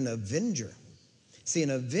 But an avenger, see, an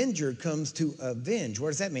avenger comes to avenge. What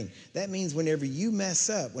does that mean? That means whenever you mess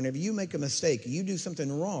up, whenever you make a mistake, you do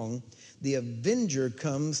something wrong, the avenger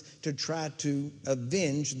comes to try to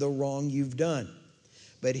avenge the wrong you've done.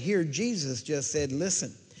 But here Jesus just said,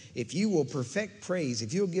 listen, if you will perfect praise,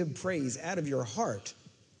 if you'll give praise out of your heart,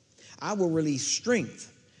 I will release strength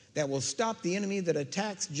that will stop the enemy that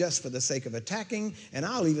attacks just for the sake of attacking, and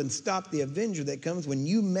I'll even stop the avenger that comes when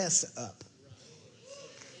you mess up.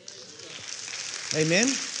 Amen?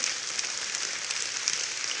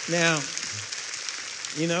 Now,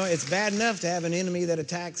 you know, it's bad enough to have an enemy that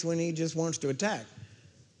attacks when he just wants to attack.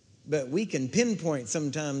 But we can pinpoint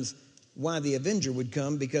sometimes why the avenger would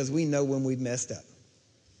come because we know when we've messed up.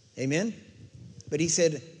 Amen? But he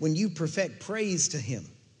said, when you perfect praise to him,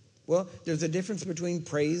 well, there's a difference between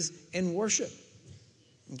praise and worship.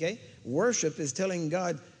 Okay? Worship is telling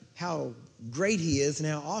God how great he is and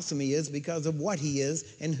how awesome he is because of what he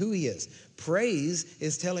is and who he is. Praise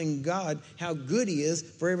is telling God how good he is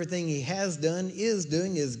for everything he has done, is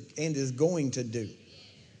doing, and is going to do.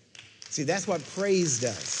 See, that's what praise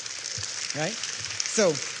does. Right?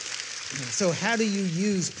 So how do you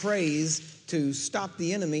use praise to stop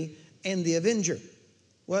the enemy and the avenger?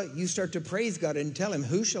 Well, you start to praise God and tell him,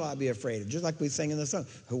 who shall I be afraid of? Just like we sang in the song.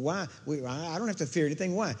 Why? I don't have to fear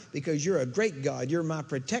anything. Why? Because you're a great God. You're my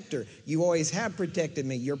protector. You always have protected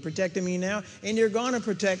me. You're protecting me now, and you're going to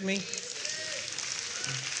protect me.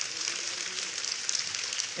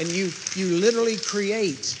 And you literally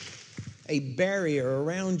create a barrier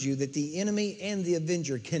around you that the enemy and the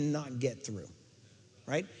avenger cannot get through.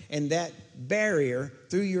 Right? And that barrier,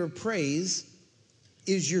 through your praise,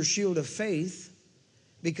 is your shield of faith.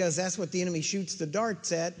 Because that's what the enemy shoots the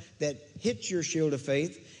darts at that hits your shield of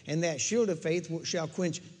faith. And that shield of faith shall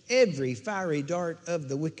quench every fiery dart of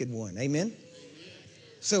the wicked one. Amen?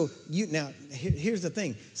 So now, here's the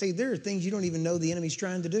thing. See, there are things you don't even know the enemy's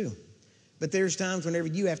trying to do. But there's times whenever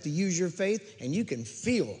you have to use your faith and you can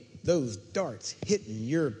feel those darts hitting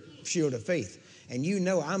your shield of faith. And you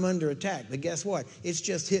know I'm under attack. But guess what? It's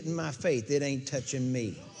just hitting my faith. It ain't touching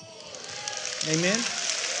me. Amen?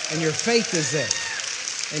 And your faith is there.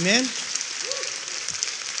 Amen?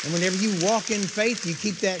 And whenever you walk in faith, you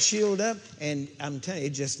keep that shield up, and I'm telling you,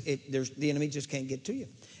 the enemy just can't get to you.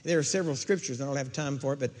 There are several scriptures, I don't have time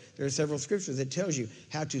for it, but there are several scriptures that tells you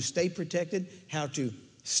how to stay protected, how to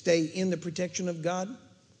stay in the protection of God,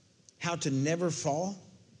 how to never fall,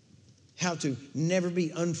 how to never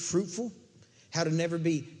be unfruitful, how to never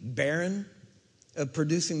be barren of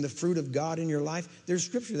producing the fruit of God in your life. There's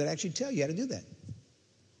scripture that actually tell you how to do that.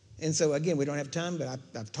 And so, again, we don't have time, but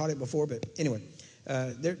I've taught it before. But anyway,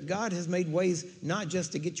 God has made ways not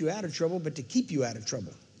just to get you out of trouble, but to keep you out of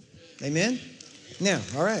trouble. Amen? Now,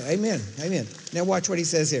 all right, amen, amen. Now watch what he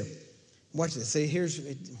says here. Watch this. See,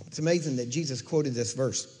 it's amazing that Jesus quoted this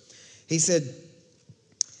verse. He said,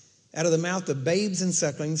 out of the mouth of babes and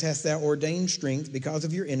sucklings hast thou ordained strength because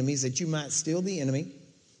of your enemies, that you might still the enemy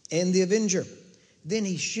and the avenger. Then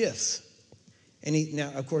he shifts. And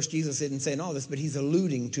now, of course, Jesus isn't saying all this, but he's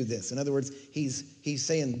alluding to this. In other words, he's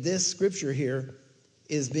saying this scripture here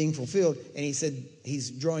is being fulfilled. And he said he's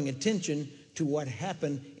drawing attention to what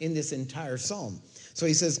happened in this entire psalm. So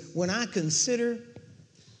he says, when I consider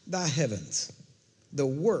thy heavens, the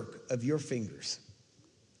work of your fingers,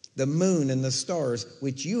 the moon and the stars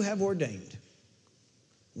which you have ordained,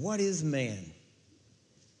 what is man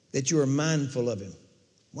that you are mindful of him?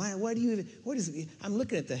 What is it? I'm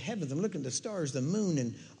looking at the heavens, I'm looking at the stars, the moon,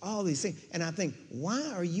 and all these things. And I think, why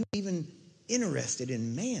are you even interested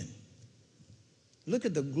in man? Look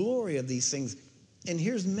at the glory of these things. And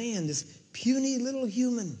here's man, this puny little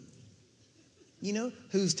human,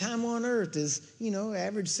 whose time on earth is,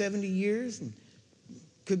 average 70 years, and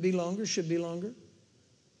could be longer, should be longer.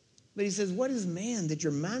 But he says, what is man that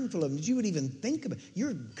you're mindful of him, that you would even think about?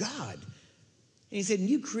 You're God. And he said, and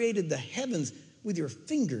you created the heavens with your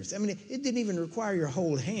fingers. I mean, it didn't even require your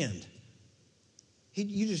whole hand.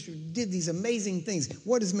 You just did these amazing things.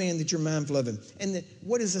 What is man that you're mindful of him? And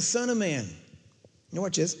what is the Son of Man? Now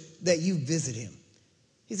watch this, that you visit him.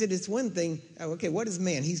 He said, it's one thing. Okay, what is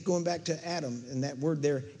man? He's going back to Adam, and that word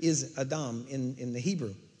there is Adam in the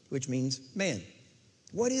Hebrew, which means man.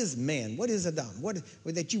 What is man? What is Adam? What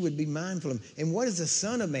that you would be mindful of? And what is the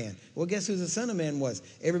son of man? Well, guess who the son of man was?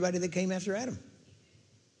 Everybody that came after Adam.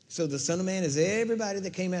 So the son of man is everybody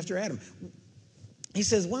that came after Adam. He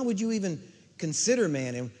says, why would you even consider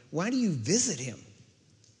man, and why do you visit him?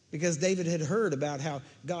 Because David had heard about how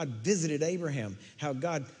God visited Abraham, how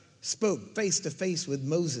God spoke face to face with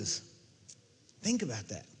Moses. Think about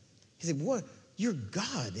that. He said, what? You're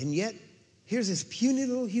God, and yet here's this puny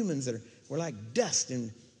little humans that we're like dust,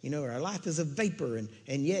 and our life is a vapor,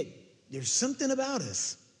 and yet there's something about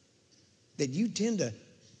us that you tend to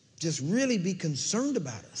just really be concerned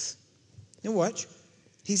about us. Now watch.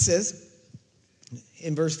 He says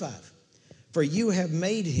in verse 5, for you have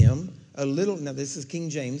made him a little, now this is King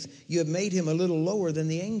James, you have made him a little lower than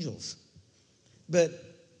the angels. But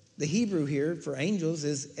the Hebrew here for angels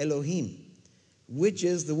is Elohim, which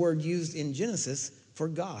is the word used in Genesis for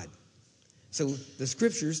God. So the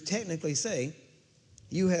scriptures technically say,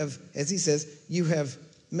 you have, as he says, you have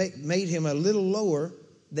made him a little lower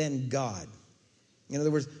than God. In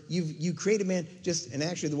other words, you created man just, and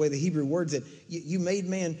actually the way the Hebrew words it, you made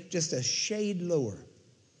man just a shade lower.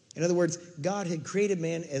 In other words, God had created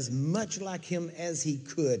man as much like him as he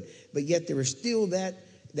could, but yet there was still that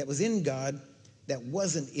was in God that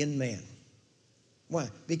wasn't in man. Why?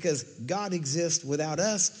 Because God exists without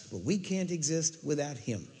us, but we can't exist without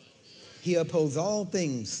him. He upholds all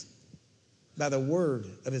things by the word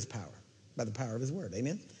of his power, by the power of his word.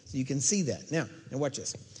 Amen? So you can see that. Now watch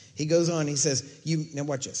this. He goes on, he says, now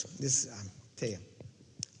watch this. This, I tell you,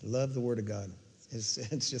 love the word of God.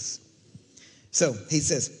 It's just, so he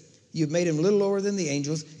says, you've made him a little lower than the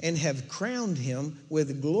angels and have crowned him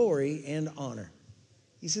with glory and honor.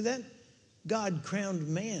 You see that? God crowned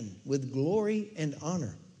man with glory and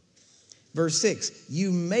honor. Verse 6,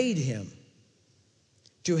 you made him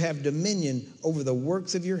to have dominion over the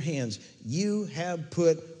works of your hands. You have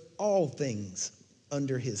put all things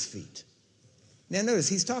under his feet. Now notice,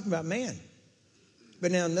 he's talking about man.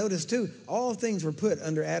 But now notice too, all things were put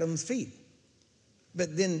under Adam's feet.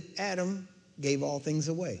 But then Adam gave all things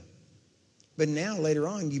away. But now later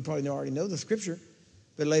on, you probably already know the scripture,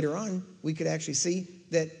 but later on we could actually see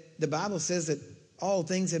that the Bible says that all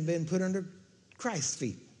things have been put under Christ's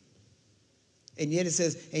feet. And yet it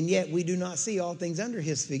says, and yet we do not see all things under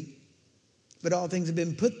his feet, but all things have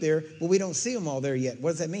been put there, but we don't see them all there yet.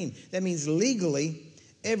 What does that mean? That means legally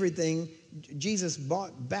everything Jesus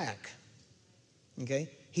bought back. Okay?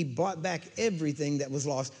 He bought back everything that was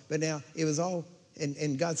lost, but now it was all,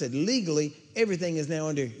 and God said legally everything is now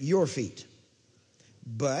under your feet.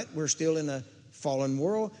 But we're still in a fallen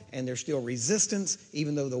world, and there's still resistance.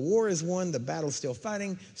 Even though the war is won, the battle's still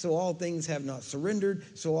fighting. So all things have not surrendered.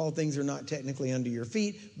 So all things are not technically under your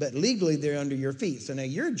feet, but legally they're under your feet. So now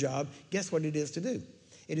your job, guess what it is to do?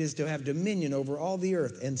 It is to have dominion over all the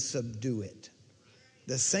earth and subdue it.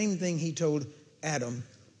 The same thing he told Adam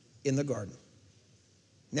in the garden.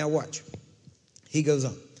 Now watch. He goes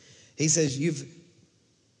on. He says,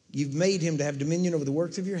 you've made him to have dominion over the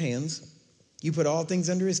works of your hands. You put all things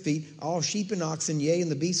under his feet, all sheep and oxen, yea,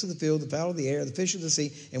 and the beasts of the field, the fowl of the air, the fish of the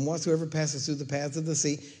sea, and whatsoever passes through the paths of the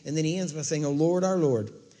sea. And then he ends by saying, O Lord, our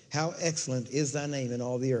Lord, how excellent is thy name in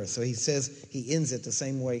all the earth. So he says, he ends it the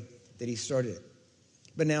same way that he started it.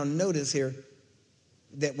 But now notice here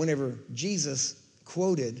that whenever Jesus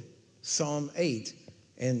quoted Psalm 8,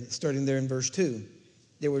 and starting there in verse 2,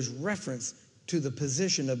 there was reference to the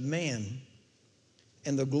position of man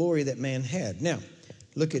and the glory that man had. Now,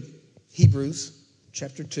 look at Hebrews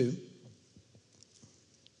chapter 2.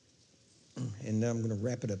 And now I'm going to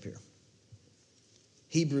wrap it up here.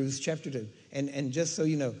 Hebrews chapter 2. And just so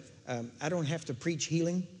you know, I don't have to preach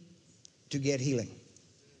healing to get healing.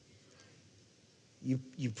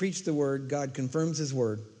 You preach the word, God confirms his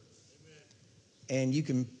word. And you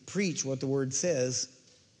can preach what the word says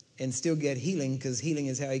and still get healing, because healing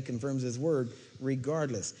is how he confirms his word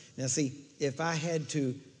regardless. Now see, if I had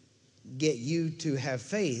to get you to have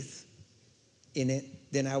faith in it,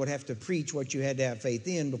 then I would have to preach what you had to have faith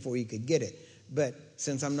in before you could get it. But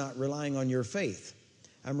since I'm not relying on your faith,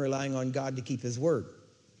 I'm relying on God to keep his word.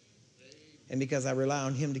 And because I rely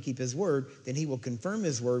on him to keep his word, then he will confirm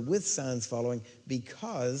his word with signs following,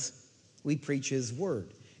 because we preach his word.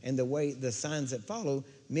 And the signs that follow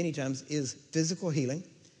many times is physical healing,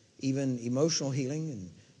 even emotional healing,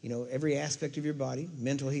 and every aspect of your body,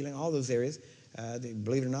 mental healing, all those areas.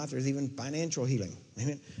 Believe it or not, there's even financial healing.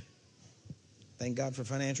 Amen. Thank God for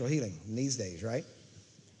financial healing in these days, right?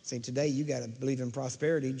 See, today you got to believe in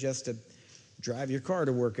prosperity just to drive your car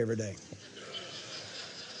to work every day.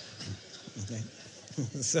 Okay?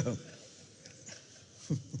 So,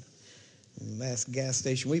 the last gas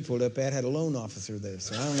station we pulled up at had a loan officer there,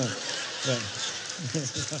 so I don't know. But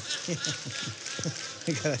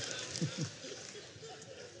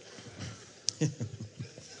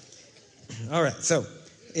all right, so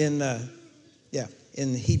in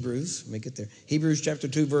Hebrews, let me get there. Hebrews chapter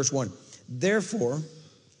 2, verse 1. Therefore,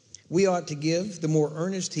 we ought to give the more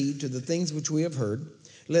earnest heed to the things which we have heard,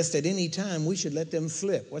 lest at any time we should let them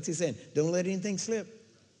slip. What's he saying? Don't let anything slip.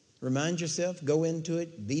 Remind yourself, go into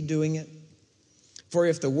it, be doing it. For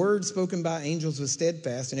if the word spoken by angels was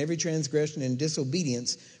steadfast, and every transgression and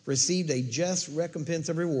disobedience received a just recompense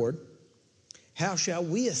of reward, how shall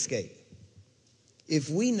we escape if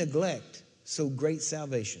we neglect so great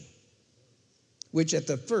salvation, which at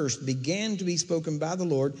the first began to be spoken by the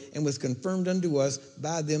Lord and was confirmed unto us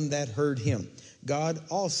by them that heard him? God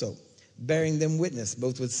also bearing them witness,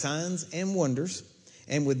 both with signs and wonders,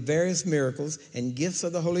 and with various miracles and gifts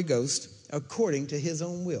of the Holy Ghost, according to his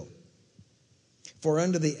own will. For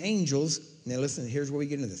unto the angels, now listen, here's where we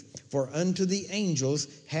get into this. For unto the angels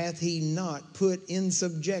hath he not put in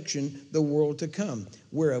subjection the world to come,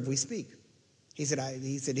 whereof we speak. He said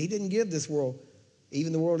he didn't give this world,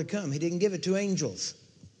 even the world to come. He didn't give it to angels.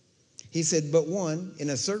 He said, but one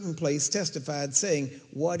in a certain place testified, saying,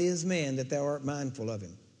 what is man that thou art mindful of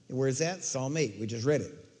him? Where is that? Psalm 8. We just read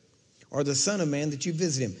it. Or the son of man that you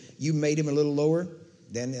visit him. You made him a little lower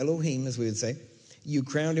than Elohim, as we would say. You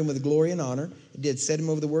crowned him with glory and honor, did set him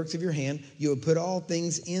over the works of your hand. You have put all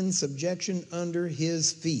things in subjection under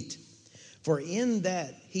his feet. For in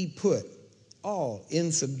that he put all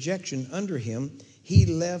in subjection under him, he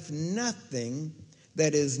left nothing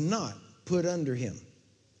that is not put under him.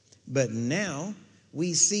 But now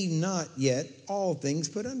we see not yet all things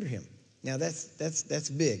put under him. Now that's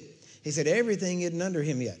big. He said everything isn't under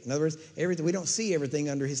him yet. In other words, we don't see everything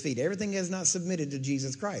under his feet. Everything has not submitted to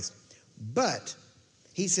Jesus Christ. But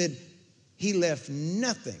he said he left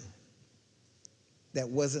nothing that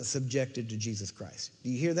wasn't subjected to Jesus Christ. Do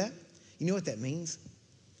you hear that? You know what that means?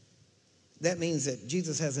 That means that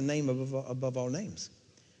Jesus has a name above all names.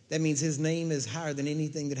 That means his name is higher than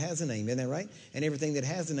anything that has a name. Isn't that right? And everything that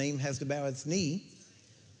has a name has to bow its knee,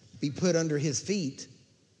 be put under his feet.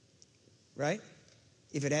 Right?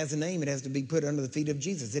 If it has a name, it has to be put under the feet of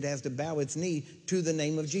Jesus. It has to bow its knee to the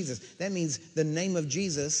name of Jesus. That means the name of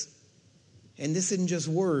Jesus, and this isn't just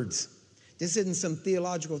words. This isn't some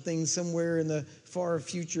theological thing somewhere in the far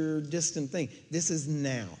future, distant thing. This is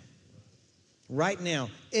now. Right now,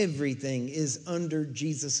 everything is under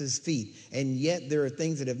Jesus' feet. And yet there are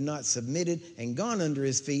things that have not submitted and gone under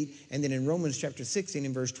his feet. And then in Romans chapter 16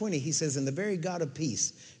 and verse 20, he says, and the very God of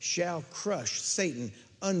peace shall crush Satan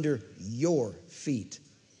under your feet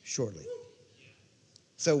shortly.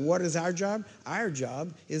 So what is our job? Our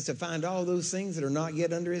job is to find all those things that are not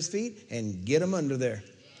yet under his feet and get them under there.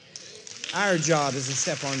 Our job is to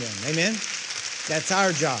step on them. Amen? That's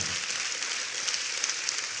our job.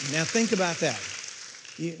 Now think about that.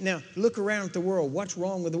 Now look around at the world. What's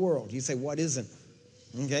wrong with the world? You say, what isn't?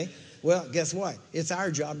 Okay? Well, guess what? It's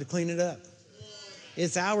our job to clean it up.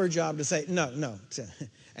 It's our job to say, no.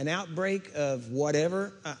 An outbreak of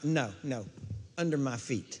whatever, no. Under my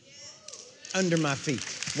feet. Under my feet.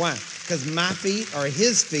 Why? Because my feet are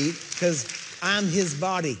his feet, because I'm his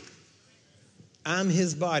body. I'm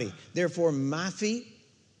his body. Therefore, my feet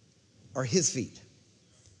are his feet.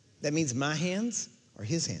 That means my hands are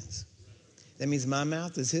his hands. That means my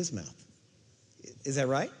mouth is his mouth. Is that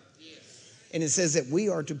right? Yes. And it says that we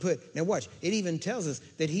are to put, now watch, it even tells us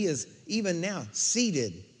that he is even now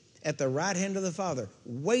seated at the right hand of the Father,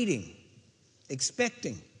 waiting,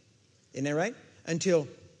 expecting. Isn't that right? Until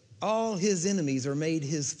all his enemies are made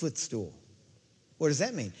his footstool. What does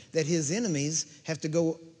that mean? That his enemies have to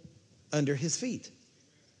go under his feet.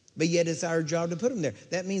 But yet it's our job to put them there.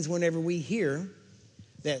 That means whenever we hear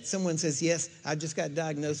that someone says, yes, I just got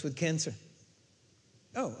diagnosed with cancer.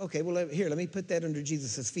 Oh, okay, well, here, let me put that under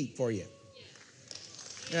Jesus' feet for you.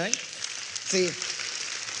 All right? See,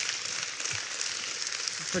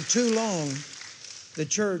 for too long, the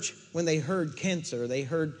church, when they heard cancer, they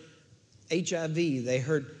heard HIV, they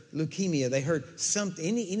heard leukemia, they heard something,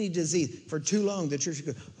 any disease. For too long, the church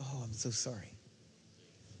would go, oh, I'm so sorry.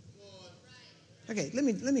 Okay, let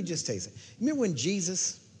me just tell you something. Remember when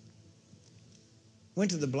Jesus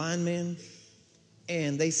went to the blind man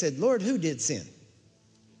and they said, Lord, who did sin?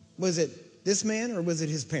 Was it this man or was it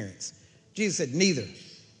his parents? Jesus said, neither.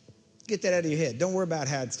 Get that out of your head. Don't worry about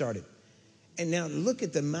how it started. And now look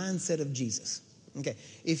at the mindset of Jesus. Okay,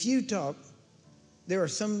 if you talk, there are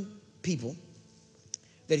some people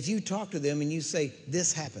that if you talk to them and you say,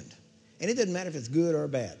 this happened, and it doesn't matter if it's good or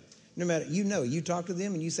bad, No matter, you talk to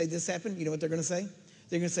them and you say this happened, you know what they're going to say?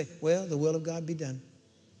 They're going to say, well, the will of God be done.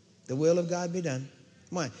 The will of God be done.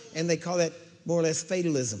 Why? And they call that more or less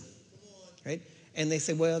fatalism, right? And they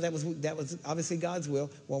say, well, that was obviously God's will.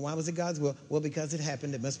 Well, why was it God's will? Well, because it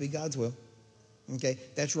happened. It must be God's will. Okay,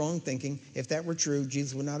 that's wrong thinking. If that were true,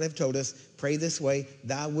 Jesus would not have told us, pray this way,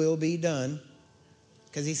 thy will be done.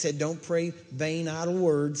 Because he said, don't pray vain, idle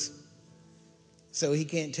words. So he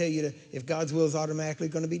can't tell you if God's will is automatically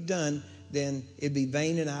going to be done, then it'd be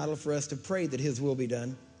vain and idle for us to pray that his will be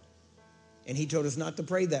done. And he told us not to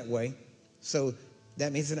pray that way. So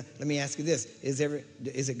that means, let me ask you this. Is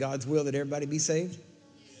it God's will that everybody be saved?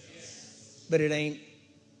 Yes. But it ain't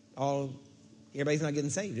everybody's not getting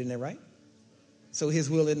saved, isn't that right? So his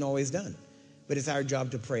will isn't always done. But it's our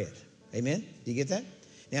job to pray it. Amen? Do you get that?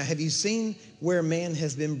 Now, have you seen where man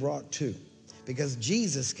has been brought to? Because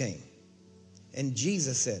Jesus came. And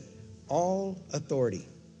Jesus said, all authority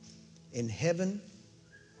in heaven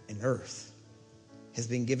and earth has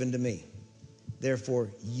been given to me. Therefore,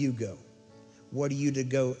 you go. What are you to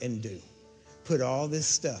go and do? Put all this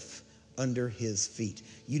stuff under his feet.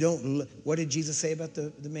 What did Jesus say about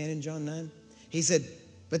the man in John 9? He said,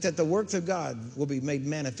 but that the works of God will be made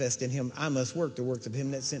manifest in him. I must work the works of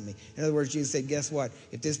him that sent me. In other words, Jesus said, guess what?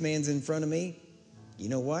 If this man's in front of me, you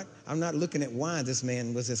know what? I'm not looking at why this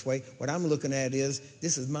man was this way. What I'm looking at is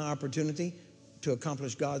this is my opportunity to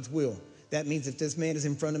accomplish God's will. That means if this man is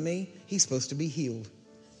in front of me, he's supposed to be healed.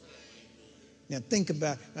 Now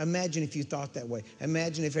imagine if you thought that way.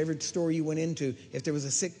 Imagine if every store you went into, if there was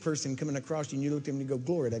a sick person coming across you and you looked at him and you go,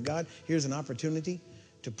 glory to God, here's an opportunity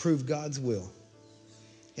to prove God's will.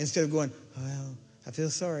 Instead of going, well, I feel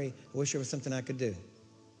sorry. I wish there was something I could do.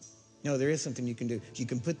 No, there is something you can do. You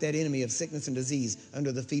can put that enemy of sickness and disease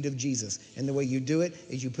under the feet of Jesus. And the way you do it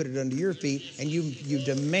is you put it under your feet and you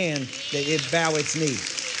demand that it bow its knee.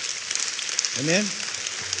 Amen?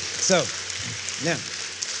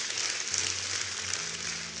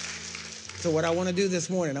 So what I want to do this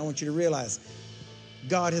morning, I want you to realize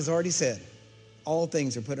God has already said all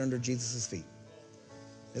things are put under Jesus' feet.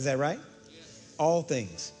 Is that right? All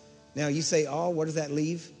things. Now you say all, what does that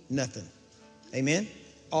leave? Nothing. Amen?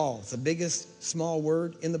 All. It's the biggest small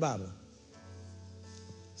word in the Bible.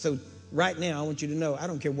 So right now I want you to know, I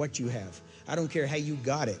don't care what you have. I don't care how you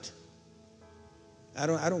got it. I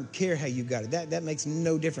don't care how you got it. That makes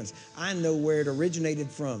no difference. I know where it originated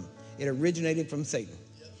from. It originated from Satan.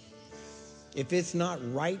 If it's not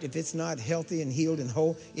right, if it's not healthy and healed and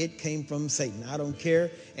whole, it came from Satan. I don't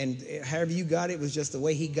care. And however you got it was just the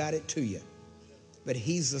way he got it to you. But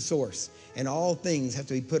he's the source. And all things have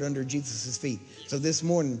to be put under Jesus' feet. So this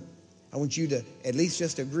morning, I want you to at least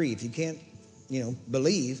just agree. If you can't,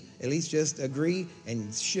 believe, at least just agree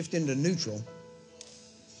and shift into neutral.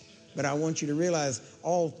 But I want you to realize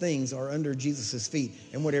all things are under Jesus' feet.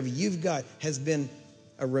 And whatever you've got has been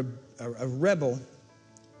a rebel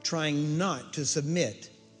trying not to submit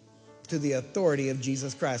to the authority of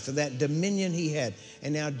Jesus Christ, to that dominion he had.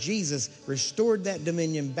 And now Jesus restored that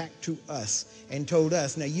dominion back to us and told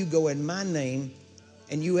us, now you go in my name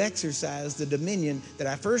and you exercise the dominion that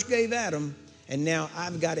I first gave Adam, and now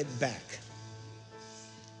I've got it back.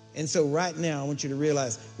 And so right now I want you to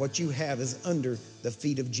realize what you have is under the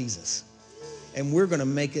feet of Jesus. And we're going to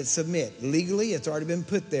make it submit. Legally, it's already been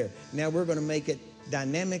put there. Now we're going to make it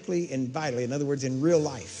dynamically and vitally. In other words, in real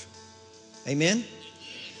life. Amen?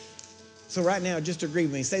 So right now, just agree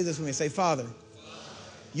with me. Say this with me. Say, Father,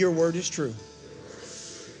 your word is true.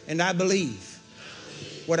 And I believe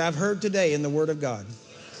what I've heard today in the word of God.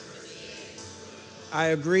 I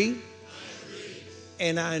agree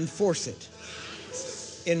and I enforce it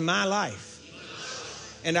in my life.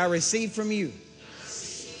 And I receive from you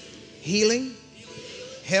healing,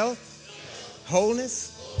 health,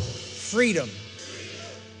 wholeness, freedom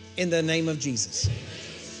in the name of Jesus.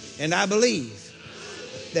 And I believe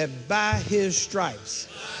that by his stripes,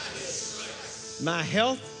 my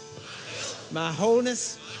health, my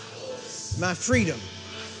wholeness, my freedom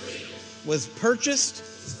was purchased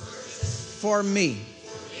for me.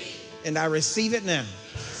 And I receive it now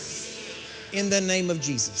in the name of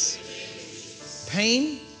Jesus.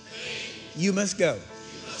 Pain, you must go.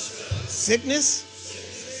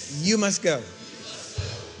 Sickness, you must go.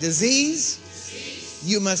 Disease,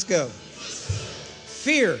 you must go.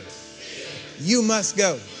 Fear, you must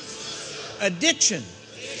go. Addiction,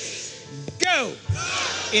 go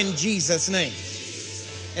in Jesus' name.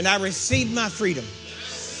 And I receive my freedom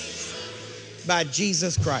by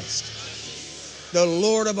Jesus Christ, the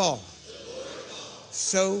Lord of all.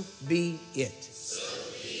 So be it.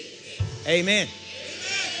 Amen.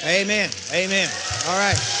 Amen. Amen. All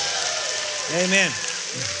right. Amen.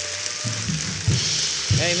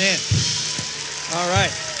 Amen. All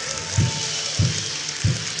right.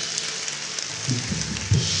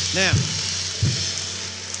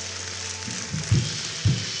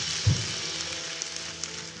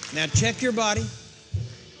 Now check your body.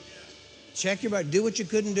 Check your body. Do what you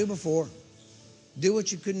couldn't do before. Do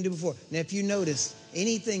what you couldn't do before. Now, if you notice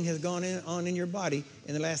anything has gone on in your body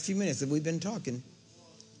in the last few minutes that we've been talking,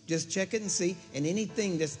 just check it and see. And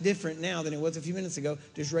anything that's different now than it was a few minutes ago,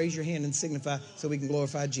 just raise your hand and signify so we can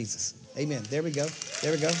glorify Jesus. Amen. There we go.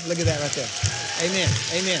 There we go. Look at that right there. Amen.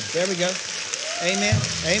 Amen. There we go. Amen.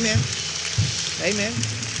 Amen. Amen.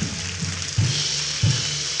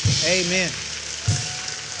 Amen.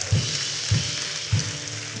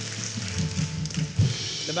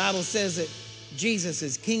 The Bible says that Jesus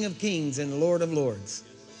is King of Kings and Lord of Lords.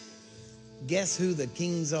 Guess who the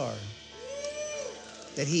kings are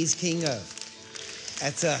that he's king of?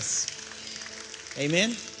 That's us.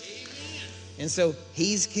 Amen? And so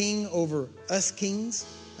he's king over us kings.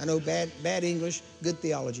 I know bad English, good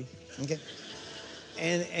theology. Okay?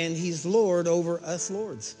 And he's Lord over us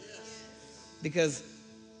lords. Because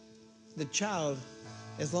the child,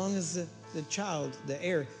 as long as the child, the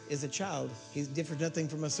heir, is a child, he's different nothing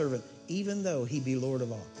from a servant, even though he be Lord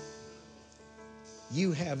of all.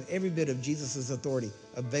 You have every bit of Jesus' authority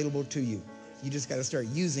available to you. You just got to start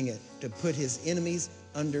using it to put his enemies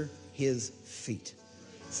under his feet.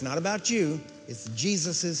 It's not about you. It's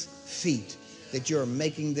Jesus' feet that you're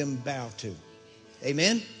making them bow to.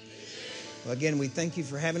 Amen? Well, again, we thank you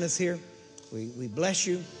for having us here. We bless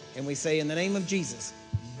you, and we say in the name of Jesus,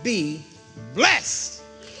 be blessed.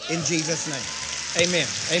 In Jesus' name. Amen.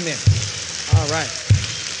 Amen. All right.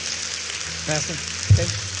 Pastor. Okay.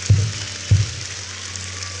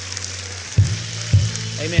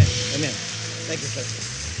 Amen. Amen. Thank you, sir.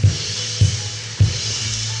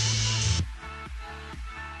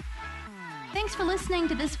 Thanks for listening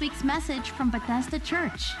to this week's message from Bethesda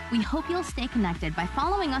Church. We hope you'll stay connected by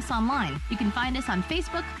following us online. You can find us on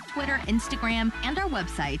Facebook, Twitter, Instagram, and our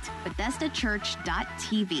website,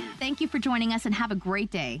 BethesdaChurch.tv. Thank you for joining us and have a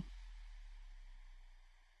great day.